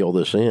ready to mail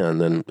this in,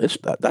 then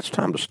that's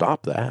time to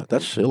stop that.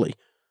 That's silly.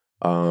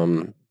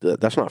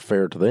 That's not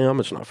fair to them.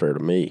 It's not fair to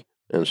me.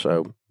 And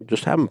so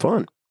just having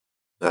fun.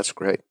 That's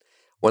great.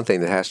 One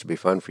thing that has to be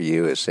fun for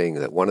you is seeing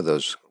that one of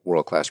those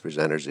world-class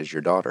presenters is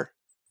your daughter,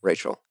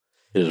 Rachel.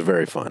 It is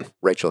very fun.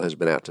 Rachel has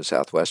been out to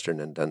Southwestern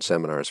and done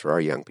seminars for our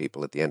young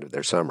people at the end of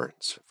their summer.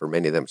 For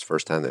many of them, it's the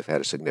first time they've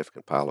had a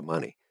significant pile of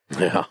money.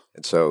 Yeah.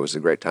 And so it was a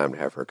great time to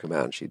have her come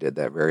out, and she did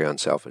that very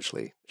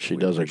unselfishly. She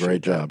does a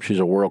great job. She's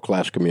a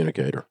world-class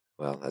communicator.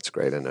 Well, that's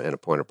great, and a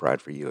point of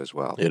pride for you as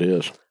well. It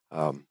is.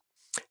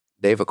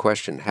 Dave, a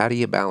question. How do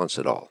you balance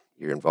it all?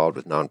 You're involved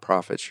with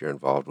nonprofits. You're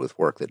involved with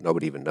work that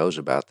nobody even knows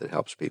about that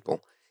helps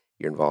people.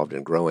 You're involved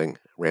in growing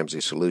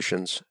Ramsey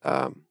Solutions.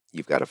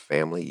 You've got a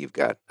family. You've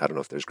got, I don't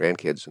know if there's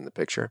grandkids in the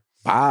picture.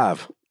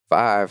 5.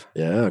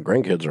 Yeah,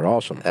 grandkids are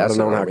awesome. I don't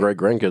know how great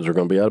grandkids are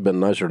going to be. I'd have been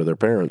nicer to their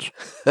parents.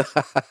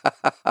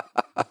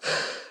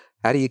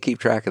 How do you keep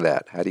track of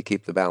that? How do you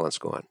keep the balance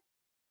going?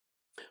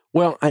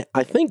 Well,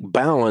 I think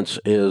balance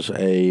is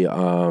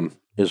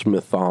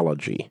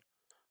mythology.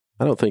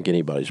 I don't think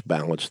anybody's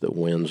balanced that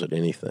wins at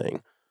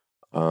anything.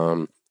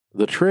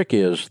 The trick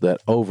is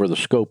that over the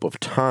scope of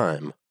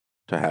time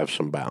to have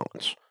some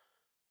balance.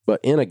 But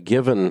in a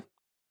given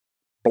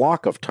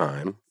block of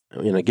time,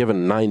 in a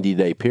given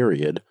 90-day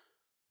period,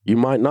 you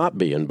might not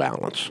be in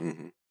balance.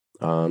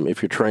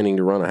 If you're training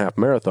to run a half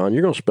marathon,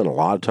 you're going to spend a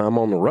lot of time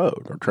on the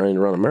road. Or training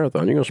to run a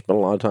marathon, you're going to spend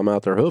a lot of time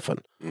out there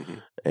hoofing.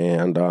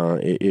 And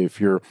if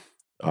you're,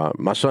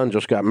 my son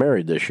just got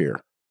married this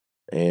year,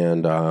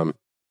 and one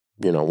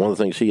of the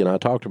things he and I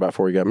talked about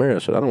before he got married, I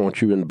said, I don't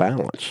want you in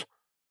balance.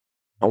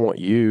 I want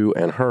you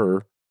and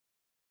her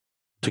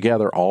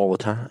together all the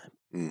time.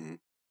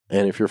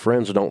 And if your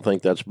friends don't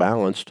think that's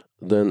balanced,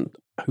 then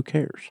who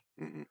cares?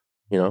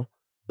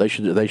 They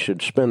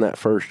should spend that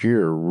first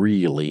year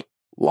really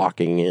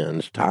locking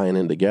in, tying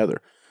in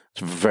together.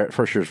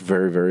 First year is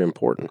very, very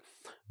important.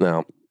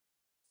 Now,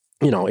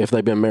 if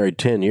they've been married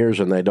 10 years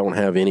and they don't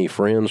have any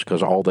friends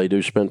because all they do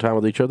is spend time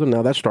with each other,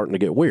 now that's starting to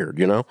get weird,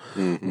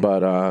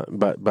 But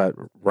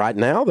right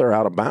now they're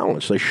out of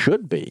balance. They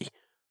should be.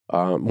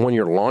 When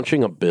you're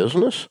launching a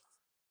business,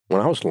 when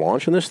I was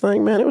launching this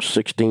thing, man, it was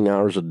 16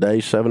 hours a day,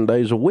 7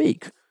 days a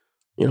week.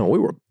 We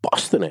were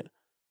busting it.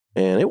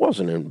 And I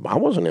wasn't in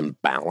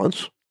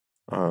balance.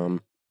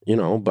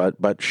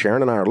 But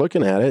Sharon and I are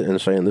looking at it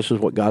and saying, this is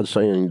what God's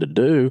saying to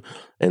do.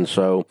 And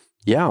so,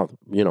 yeah,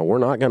 we're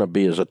not going to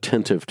be as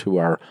attentive to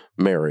our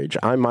marriage.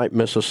 I might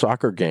miss a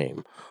soccer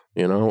game, a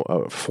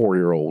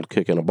 4-year-old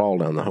kicking a ball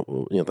down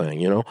the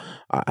thing,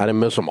 I didn't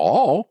miss them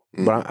all,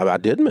 but I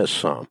did miss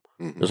some.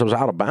 Because I was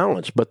out of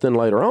balance. But then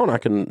later on, I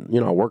can,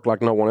 work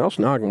like no one else.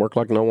 Now I can work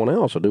like no one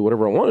else. I do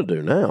whatever I want to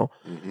do now.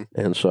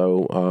 And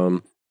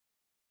so,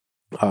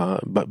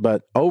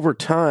 but over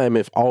time,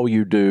 if all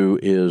you do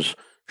is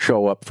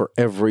show up for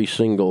every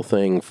single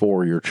thing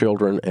for your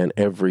children and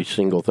every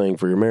single thing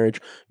for your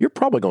marriage, you're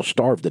probably going to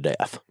starve to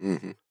death.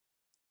 Mm-hmm.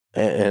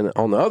 And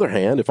on the other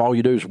hand, if all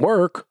you do is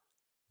work,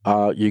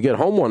 you get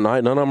home one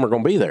night, none of them are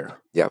going to be there.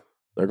 Yep.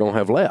 They're going to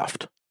have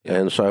left. Yep.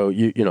 And so,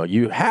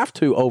 you have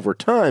to, over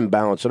time,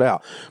 balance it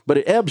out. But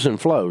it ebbs and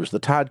flows. The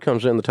tide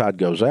comes in, the tide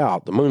goes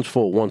out. The moon's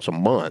full once a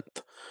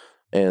month.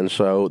 And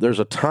so there's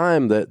a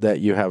time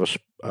that you have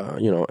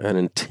an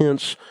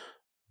intense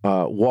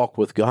walk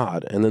with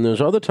God. And then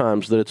there's other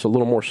times that it's a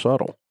little more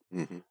subtle.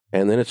 Mm-hmm.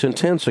 And then it's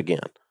intense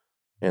again.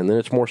 And then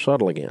it's more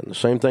subtle again. The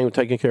same thing with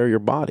taking care of your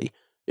body.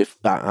 If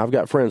I've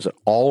got friends that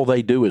all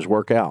they do is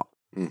work out,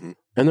 mm-hmm.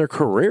 and their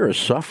career is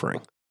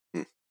suffering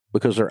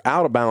because they're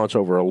out of balance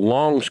over a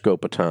long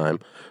scope of time.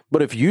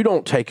 But if you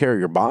don't take care of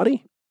your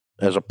body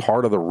as a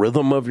part of the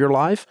rhythm of your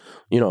life,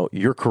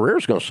 your career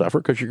is going to suffer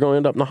because you're going to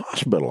end up in the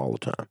hospital all the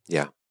time.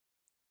 Yeah,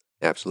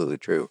 absolutely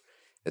true.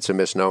 It's a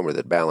misnomer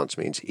that balance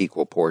means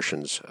equal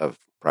portions of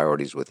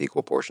priorities with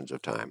equal portions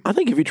of time. I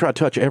think if you try to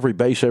touch every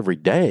base every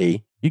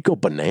day, you'd go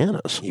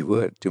bananas. You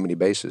would. Too many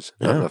bases,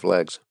 not enough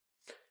legs.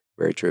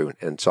 Very true.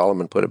 And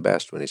Solomon put it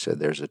best when he said,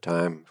 there's a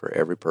time for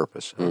every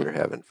purpose under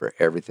heaven. For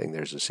everything,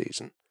 there's a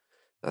season.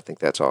 I think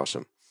that's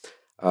awesome.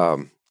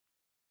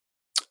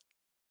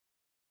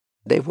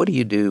 Dave, what do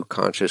you do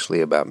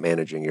consciously about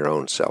managing your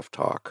own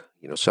self-talk?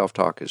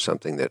 Self-talk is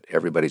something that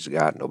everybody's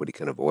got. Nobody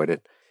can avoid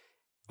it.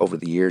 Over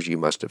the years, you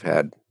must have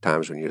had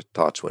times when your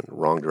thoughts went in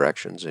wrong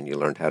directions and you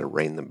learned how to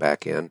rein them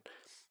back in.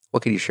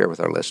 What can you share with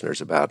our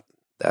listeners about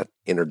that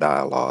inner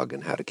dialogue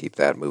and how to keep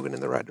that moving in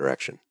the right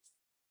direction?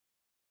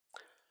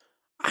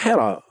 I had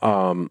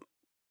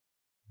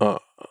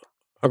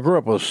I grew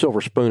up with a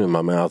silver spoon in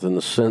my mouth,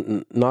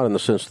 not in the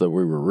sense that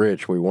we were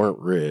rich. We weren't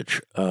rich,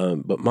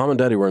 but Mom and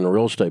Daddy were in the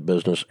real estate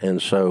business,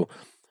 and so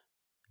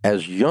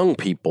as young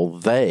people,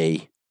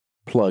 they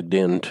plugged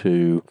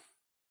into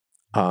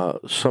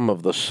some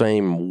of the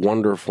same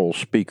wonderful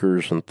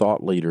speakers and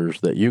thought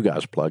leaders that you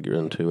guys plugged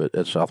into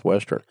at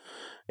Southwestern.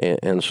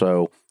 And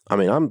so,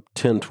 I'm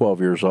 10, 12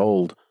 years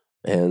old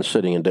and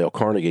sitting in Dale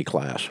Carnegie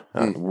class,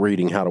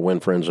 reading How to Win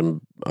Friends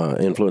and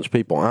Influence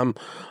People. I'm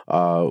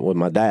with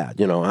my dad.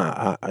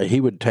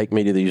 He would take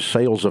me to these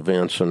sales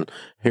events and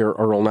hear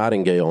Earl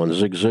Nightingale and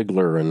Zig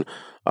Ziglar and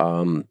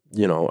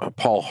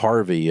Paul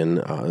Harvey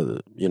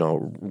and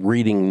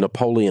reading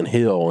Napoleon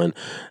Hill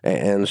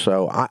and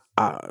so I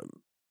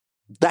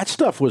that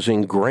stuff was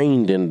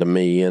ingrained into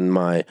me in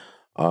my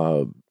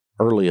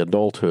early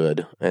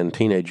adulthood and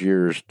teenage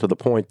years to the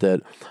point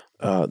that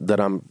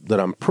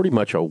I'm pretty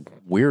much a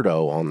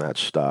weirdo on that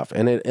stuff,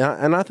 and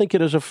I think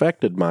it has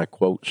affected my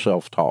quote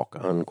self-talk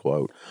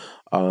unquote,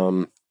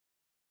 and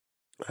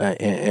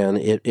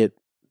it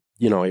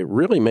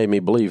really made me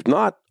believe,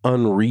 not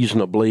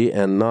unreasonably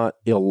and not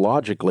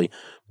illogically,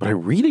 but I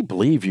really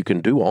believe you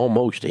can do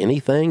almost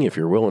anything if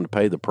you're willing to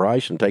pay the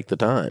price and take the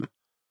time.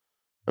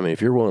 If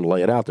you're willing to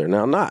lay it out there.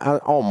 Now, not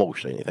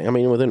almost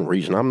anything. Within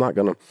reason.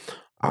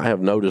 I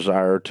have no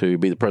desire to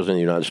be the president of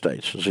the United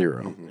States,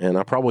 zero. Mm-hmm. And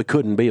I probably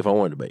couldn't be if I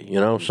wanted to be,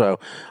 So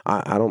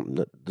I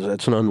don't,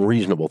 that's an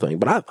unreasonable thing.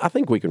 But I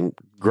think we can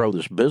grow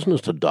this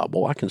business to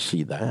double. I can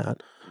see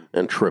that.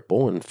 And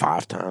triple and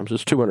 5 times.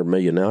 It's $200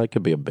 million now. It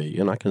could be $1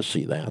 billion. I can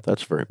see that.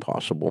 That's very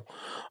possible.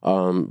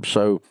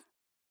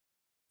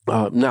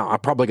 Now, I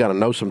probably got to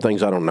know some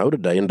things I don't know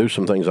today and do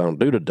some things I don't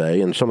do today,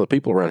 and some of the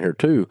people around here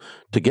too,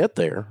 to get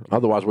there.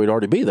 Otherwise, we'd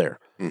already be there.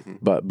 Mm-hmm.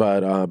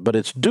 But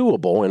it's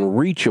doable and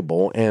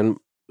reachable, and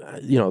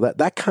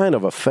that kind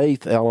of a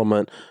faith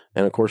element,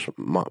 and of course,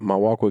 my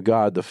walk with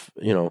God.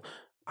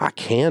 I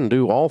can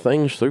do all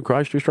things through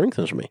Christ who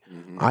strengthens me.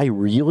 Mm-hmm. I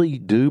really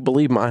do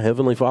believe my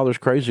Heavenly Father's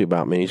crazy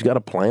about me. He's got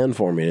a plan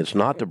for me. It's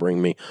not to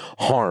bring me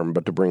harm,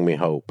 but to bring me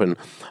hope. And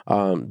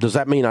does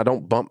that mean I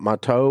don't bump my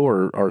toe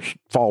or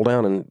fall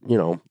down and,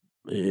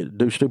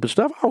 do stupid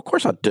stuff? Oh, of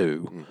course I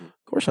do. Mm-hmm.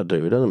 Of course I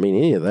do. It doesn't mean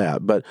any of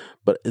that. But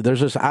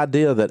there's this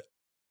idea that,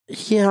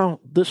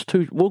 this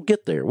too, we'll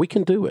get there. We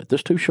can do it.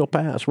 This too shall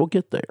pass. We'll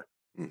get there.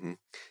 Mm-hmm.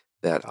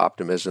 That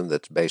optimism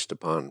that's based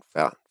upon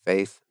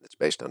faith, that's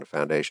based on a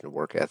foundation of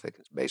work ethic,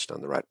 it's based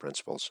on the right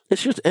principles.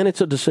 It's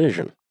a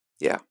decision.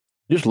 Yeah.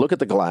 Just look at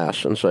the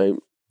glass and say,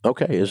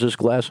 okay, is this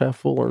glass half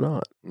full or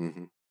not?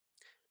 Mm-hmm.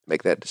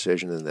 Make that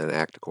decision and then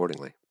act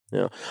accordingly.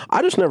 Yeah.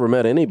 I just never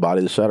met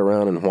anybody that sat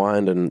around and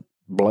whined and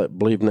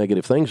believed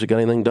negative things that got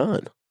anything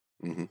done.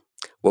 Mm-hmm.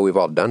 Well, we've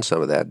all done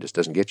some of that. It just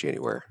doesn't get you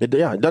anywhere. It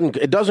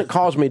doesn't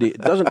cause me to.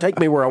 It doesn't take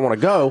me where I want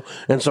to go,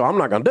 and so I'm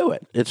not going to do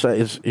it. It's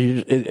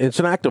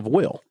an act of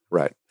will.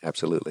 Right.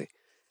 Absolutely.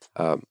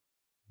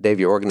 Dave,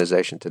 your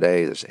organization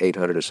today is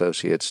 800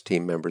 associates,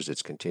 team members.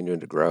 It's continuing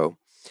to grow.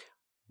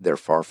 They're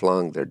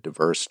far-flung. They're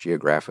diverse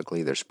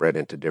geographically. They're spread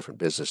into different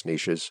business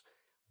niches.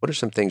 What are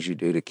some things you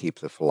do to keep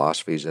the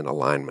philosophies in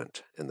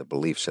alignment and the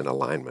beliefs in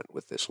alignment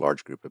with this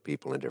large group of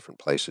people in different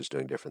places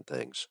doing different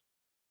things?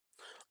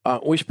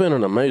 We spend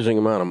an amazing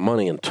amount of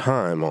money and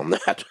time on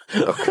that.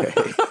 Okay.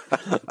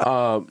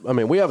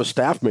 We have a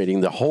staff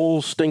meeting. The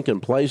whole stinking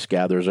place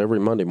gathers every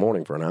Monday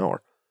morning for an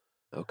hour.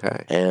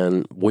 Okay.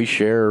 And we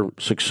share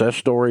success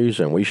stories,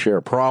 and we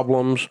share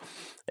problems,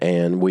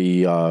 and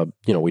we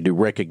do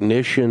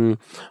recognition,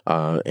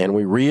 and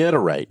we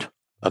reiterate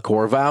a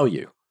core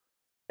value,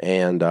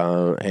 and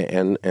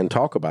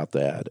talk about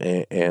that,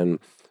 and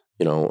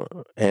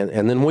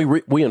then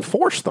we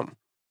enforce them.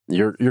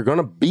 You're going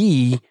to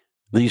be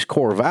these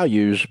core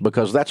values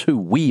because that's who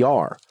we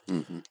are.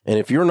 Mm-hmm. And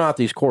if you're not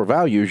these core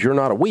values, you're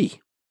not a we.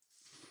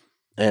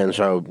 And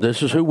so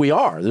this is who we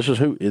are. This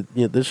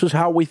is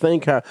how we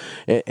think. And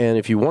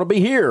if you want to be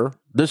here,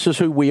 this is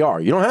who we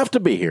are. You don't have to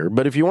be here,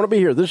 but if you want to be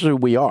here, this is who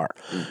we are.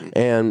 Mm-hmm.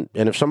 And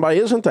if somebody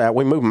isn't that,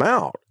 we move them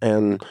out.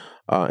 And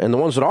the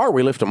ones that are,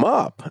 we lift them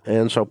up.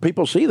 And so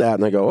people see that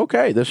and they go,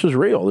 okay, this is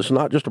real. This is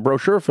not just a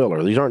brochure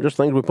filler. These aren't just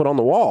things we put on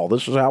the wall.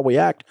 This is how we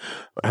act,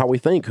 how we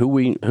think, how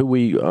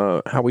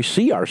we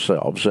see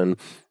ourselves. And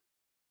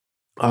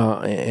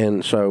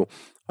so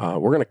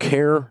we're going to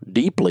care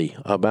deeply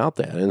about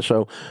that. And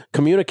so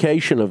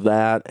communication of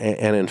that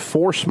and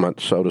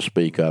enforcement, so to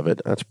speak, of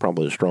it, that's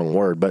probably a strong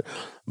word, but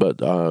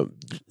the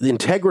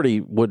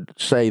integrity would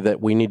say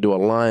that we need to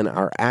align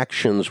our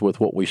actions with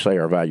what we say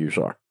our values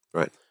are.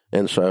 Right.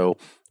 And so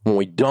when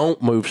we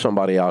don't move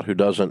somebody out who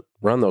doesn't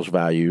run those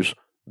values,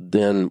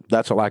 then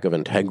that's a lack of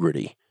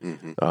integrity,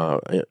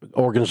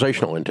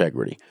 organizational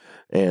integrity.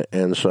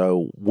 And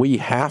so we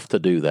have to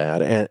do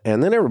that.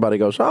 And then everybody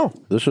goes, oh,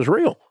 this is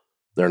real.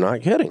 They're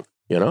not kidding,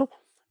 and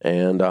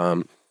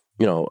then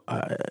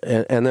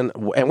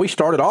we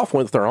started off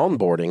with their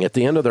onboarding. At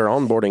the end of their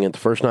onboarding, at the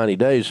first 90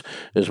 days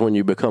is when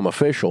you become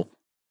official,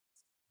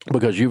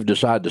 because you've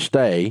decided to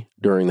stay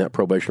during that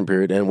probation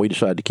period, and we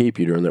decide to keep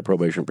you during that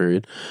probation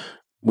period,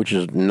 which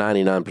is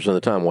 99% of the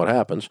time what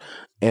happens.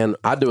 And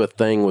I do a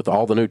thing with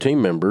all the new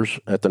team members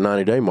at the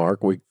 90-day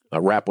mark. We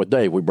wrap with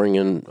Dave. We bring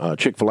in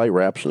Chick-fil-A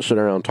reps and sit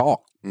around and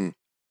talk, and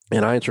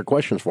I answer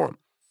questions for them.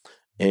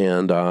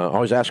 And I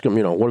always ask them,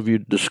 what have you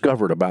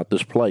discovered about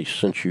this place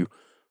since you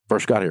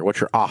first got here? What's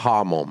your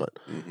aha moment?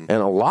 Mm-hmm.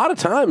 And a lot of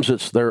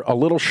times they're a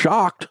little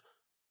shocked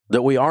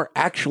that we are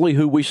actually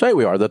who we say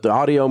we are, that the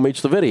audio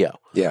meets the video.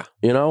 Yeah.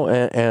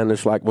 And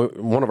it's like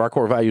one of our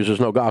core values is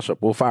no gossip.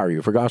 We'll fire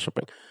you for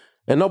gossiping.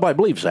 And nobody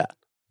believes that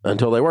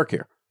until they work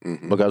here.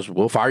 Mm-hmm. Because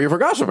we'll fire you for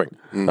gossiping.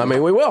 Mm-hmm. I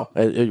mean, we will.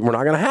 We're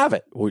not going to have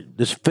it.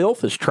 This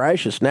filth, this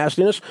trash, this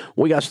nastiness,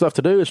 we got stuff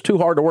to do. It's too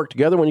hard to work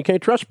together when you can't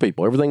trust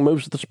people. Everything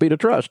moves at the speed of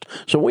trust.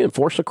 So we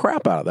enforce the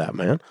crap out of that,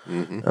 man.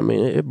 Mm-hmm. I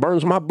mean, it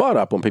burns my butt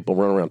up when people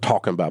run around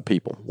talking about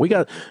people. You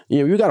got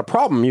a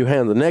problem, you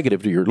hand the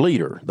negative to your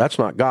leader. That's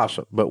not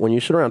gossip. But when you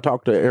sit around and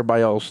talk to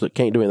everybody else that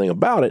can't do anything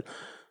about it,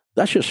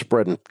 that's just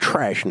spreading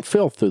trash and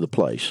filth through the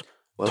place.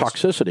 Well,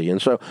 toxicity. And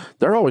so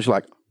they're always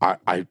like,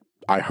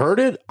 I heard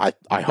it.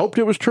 I hoped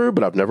it was true,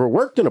 but I've never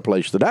worked in a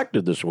place that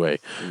acted this way.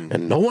 Mm-hmm.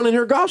 And no one in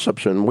here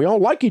gossips, and we all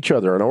like each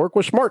other, and I work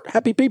with smart,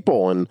 happy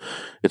people, and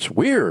it's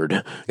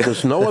weird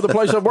because no other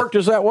place I've worked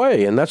is that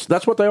way. And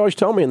that's what they always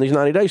tell me in these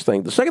 90 days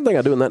thing. The second thing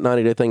I do in that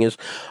 90-day thing is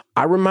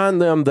I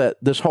remind them that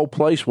this whole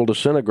place will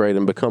disintegrate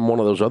and become one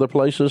of those other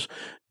places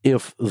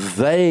if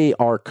they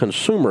are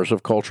consumers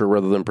of culture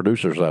rather than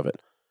producers of it.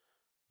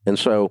 And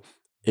so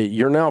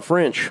you're now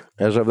French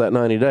as of that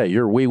 90-day.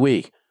 You're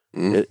we.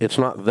 Mm. It's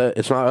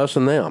not us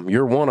and them.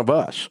 You're one of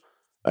us,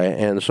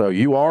 and so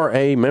you are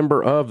a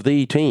member of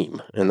the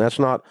team, and that's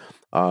not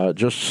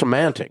just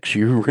semantics.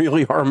 You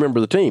really are a member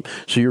of the team.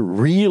 So you're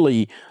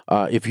really,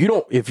 if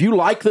you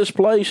like this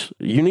place,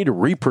 you need to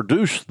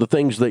reproduce the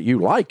things that you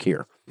like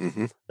here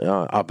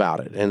about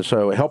it, and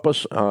so help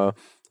us.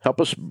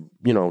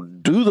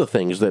 Do the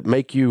things that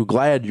make you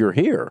glad you're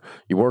here.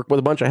 You work with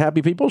a bunch of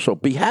happy people, so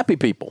be happy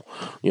people.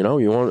 You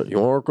want to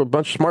work with a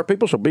bunch of smart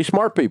people, so be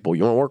smart people.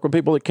 You want to work with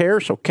people that care,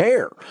 so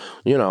care.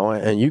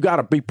 And you got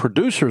to be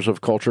producers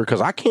of culture, because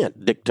I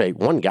can't dictate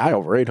one guy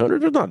over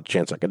 800. There's not a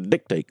chance I can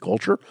dictate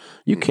culture.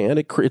 You can't.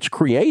 It's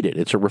created.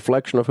 It's a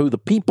reflection of who the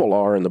people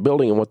are in the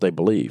building and what they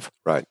believe.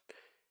 Right.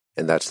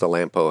 And that's the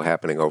Lampo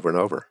happening over and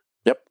over.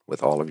 Yep.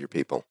 With all of your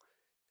people.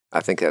 I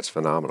think that's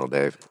phenomenal,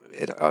 Dave.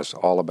 It's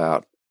all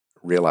about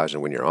realizing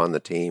when you're on the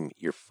team,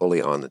 you're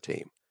fully on the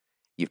team.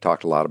 You've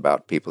talked a lot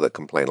about people that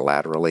complain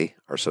laterally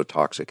are so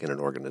toxic in an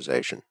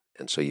organization,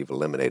 and so you've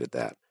eliminated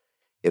that.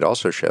 It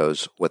also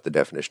shows what the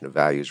definition of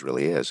values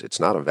really is. It's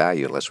not a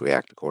value unless we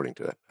act according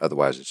to it.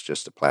 Otherwise, it's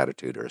just a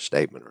platitude or a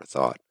statement or a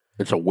thought.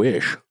 It's a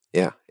wish.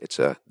 Yeah,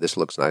 this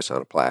looks nice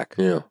on a plaque.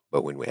 Yeah.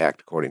 But when we act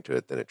according to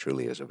it, then it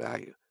truly is a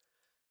value.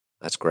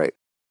 That's great.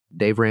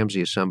 Dave Ramsey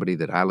is somebody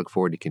that I look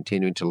forward to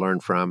continuing to learn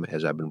from,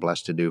 as I've been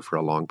blessed to do for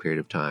a long period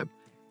of time.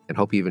 And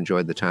hope you've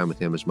enjoyed the time with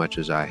him as much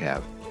as I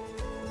have.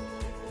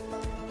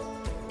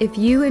 If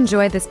you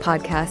enjoyed this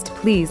podcast,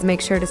 please make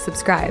sure to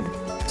subscribe.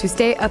 To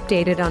stay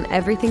updated on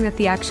everything that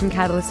the Action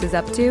Catalyst is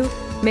up to,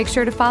 make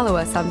sure to follow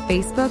us on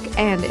Facebook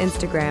and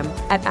Instagram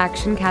at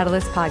Action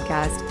Catalyst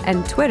Podcast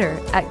and Twitter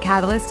at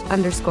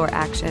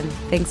Catalyst_Action.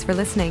 Thanks for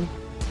listening.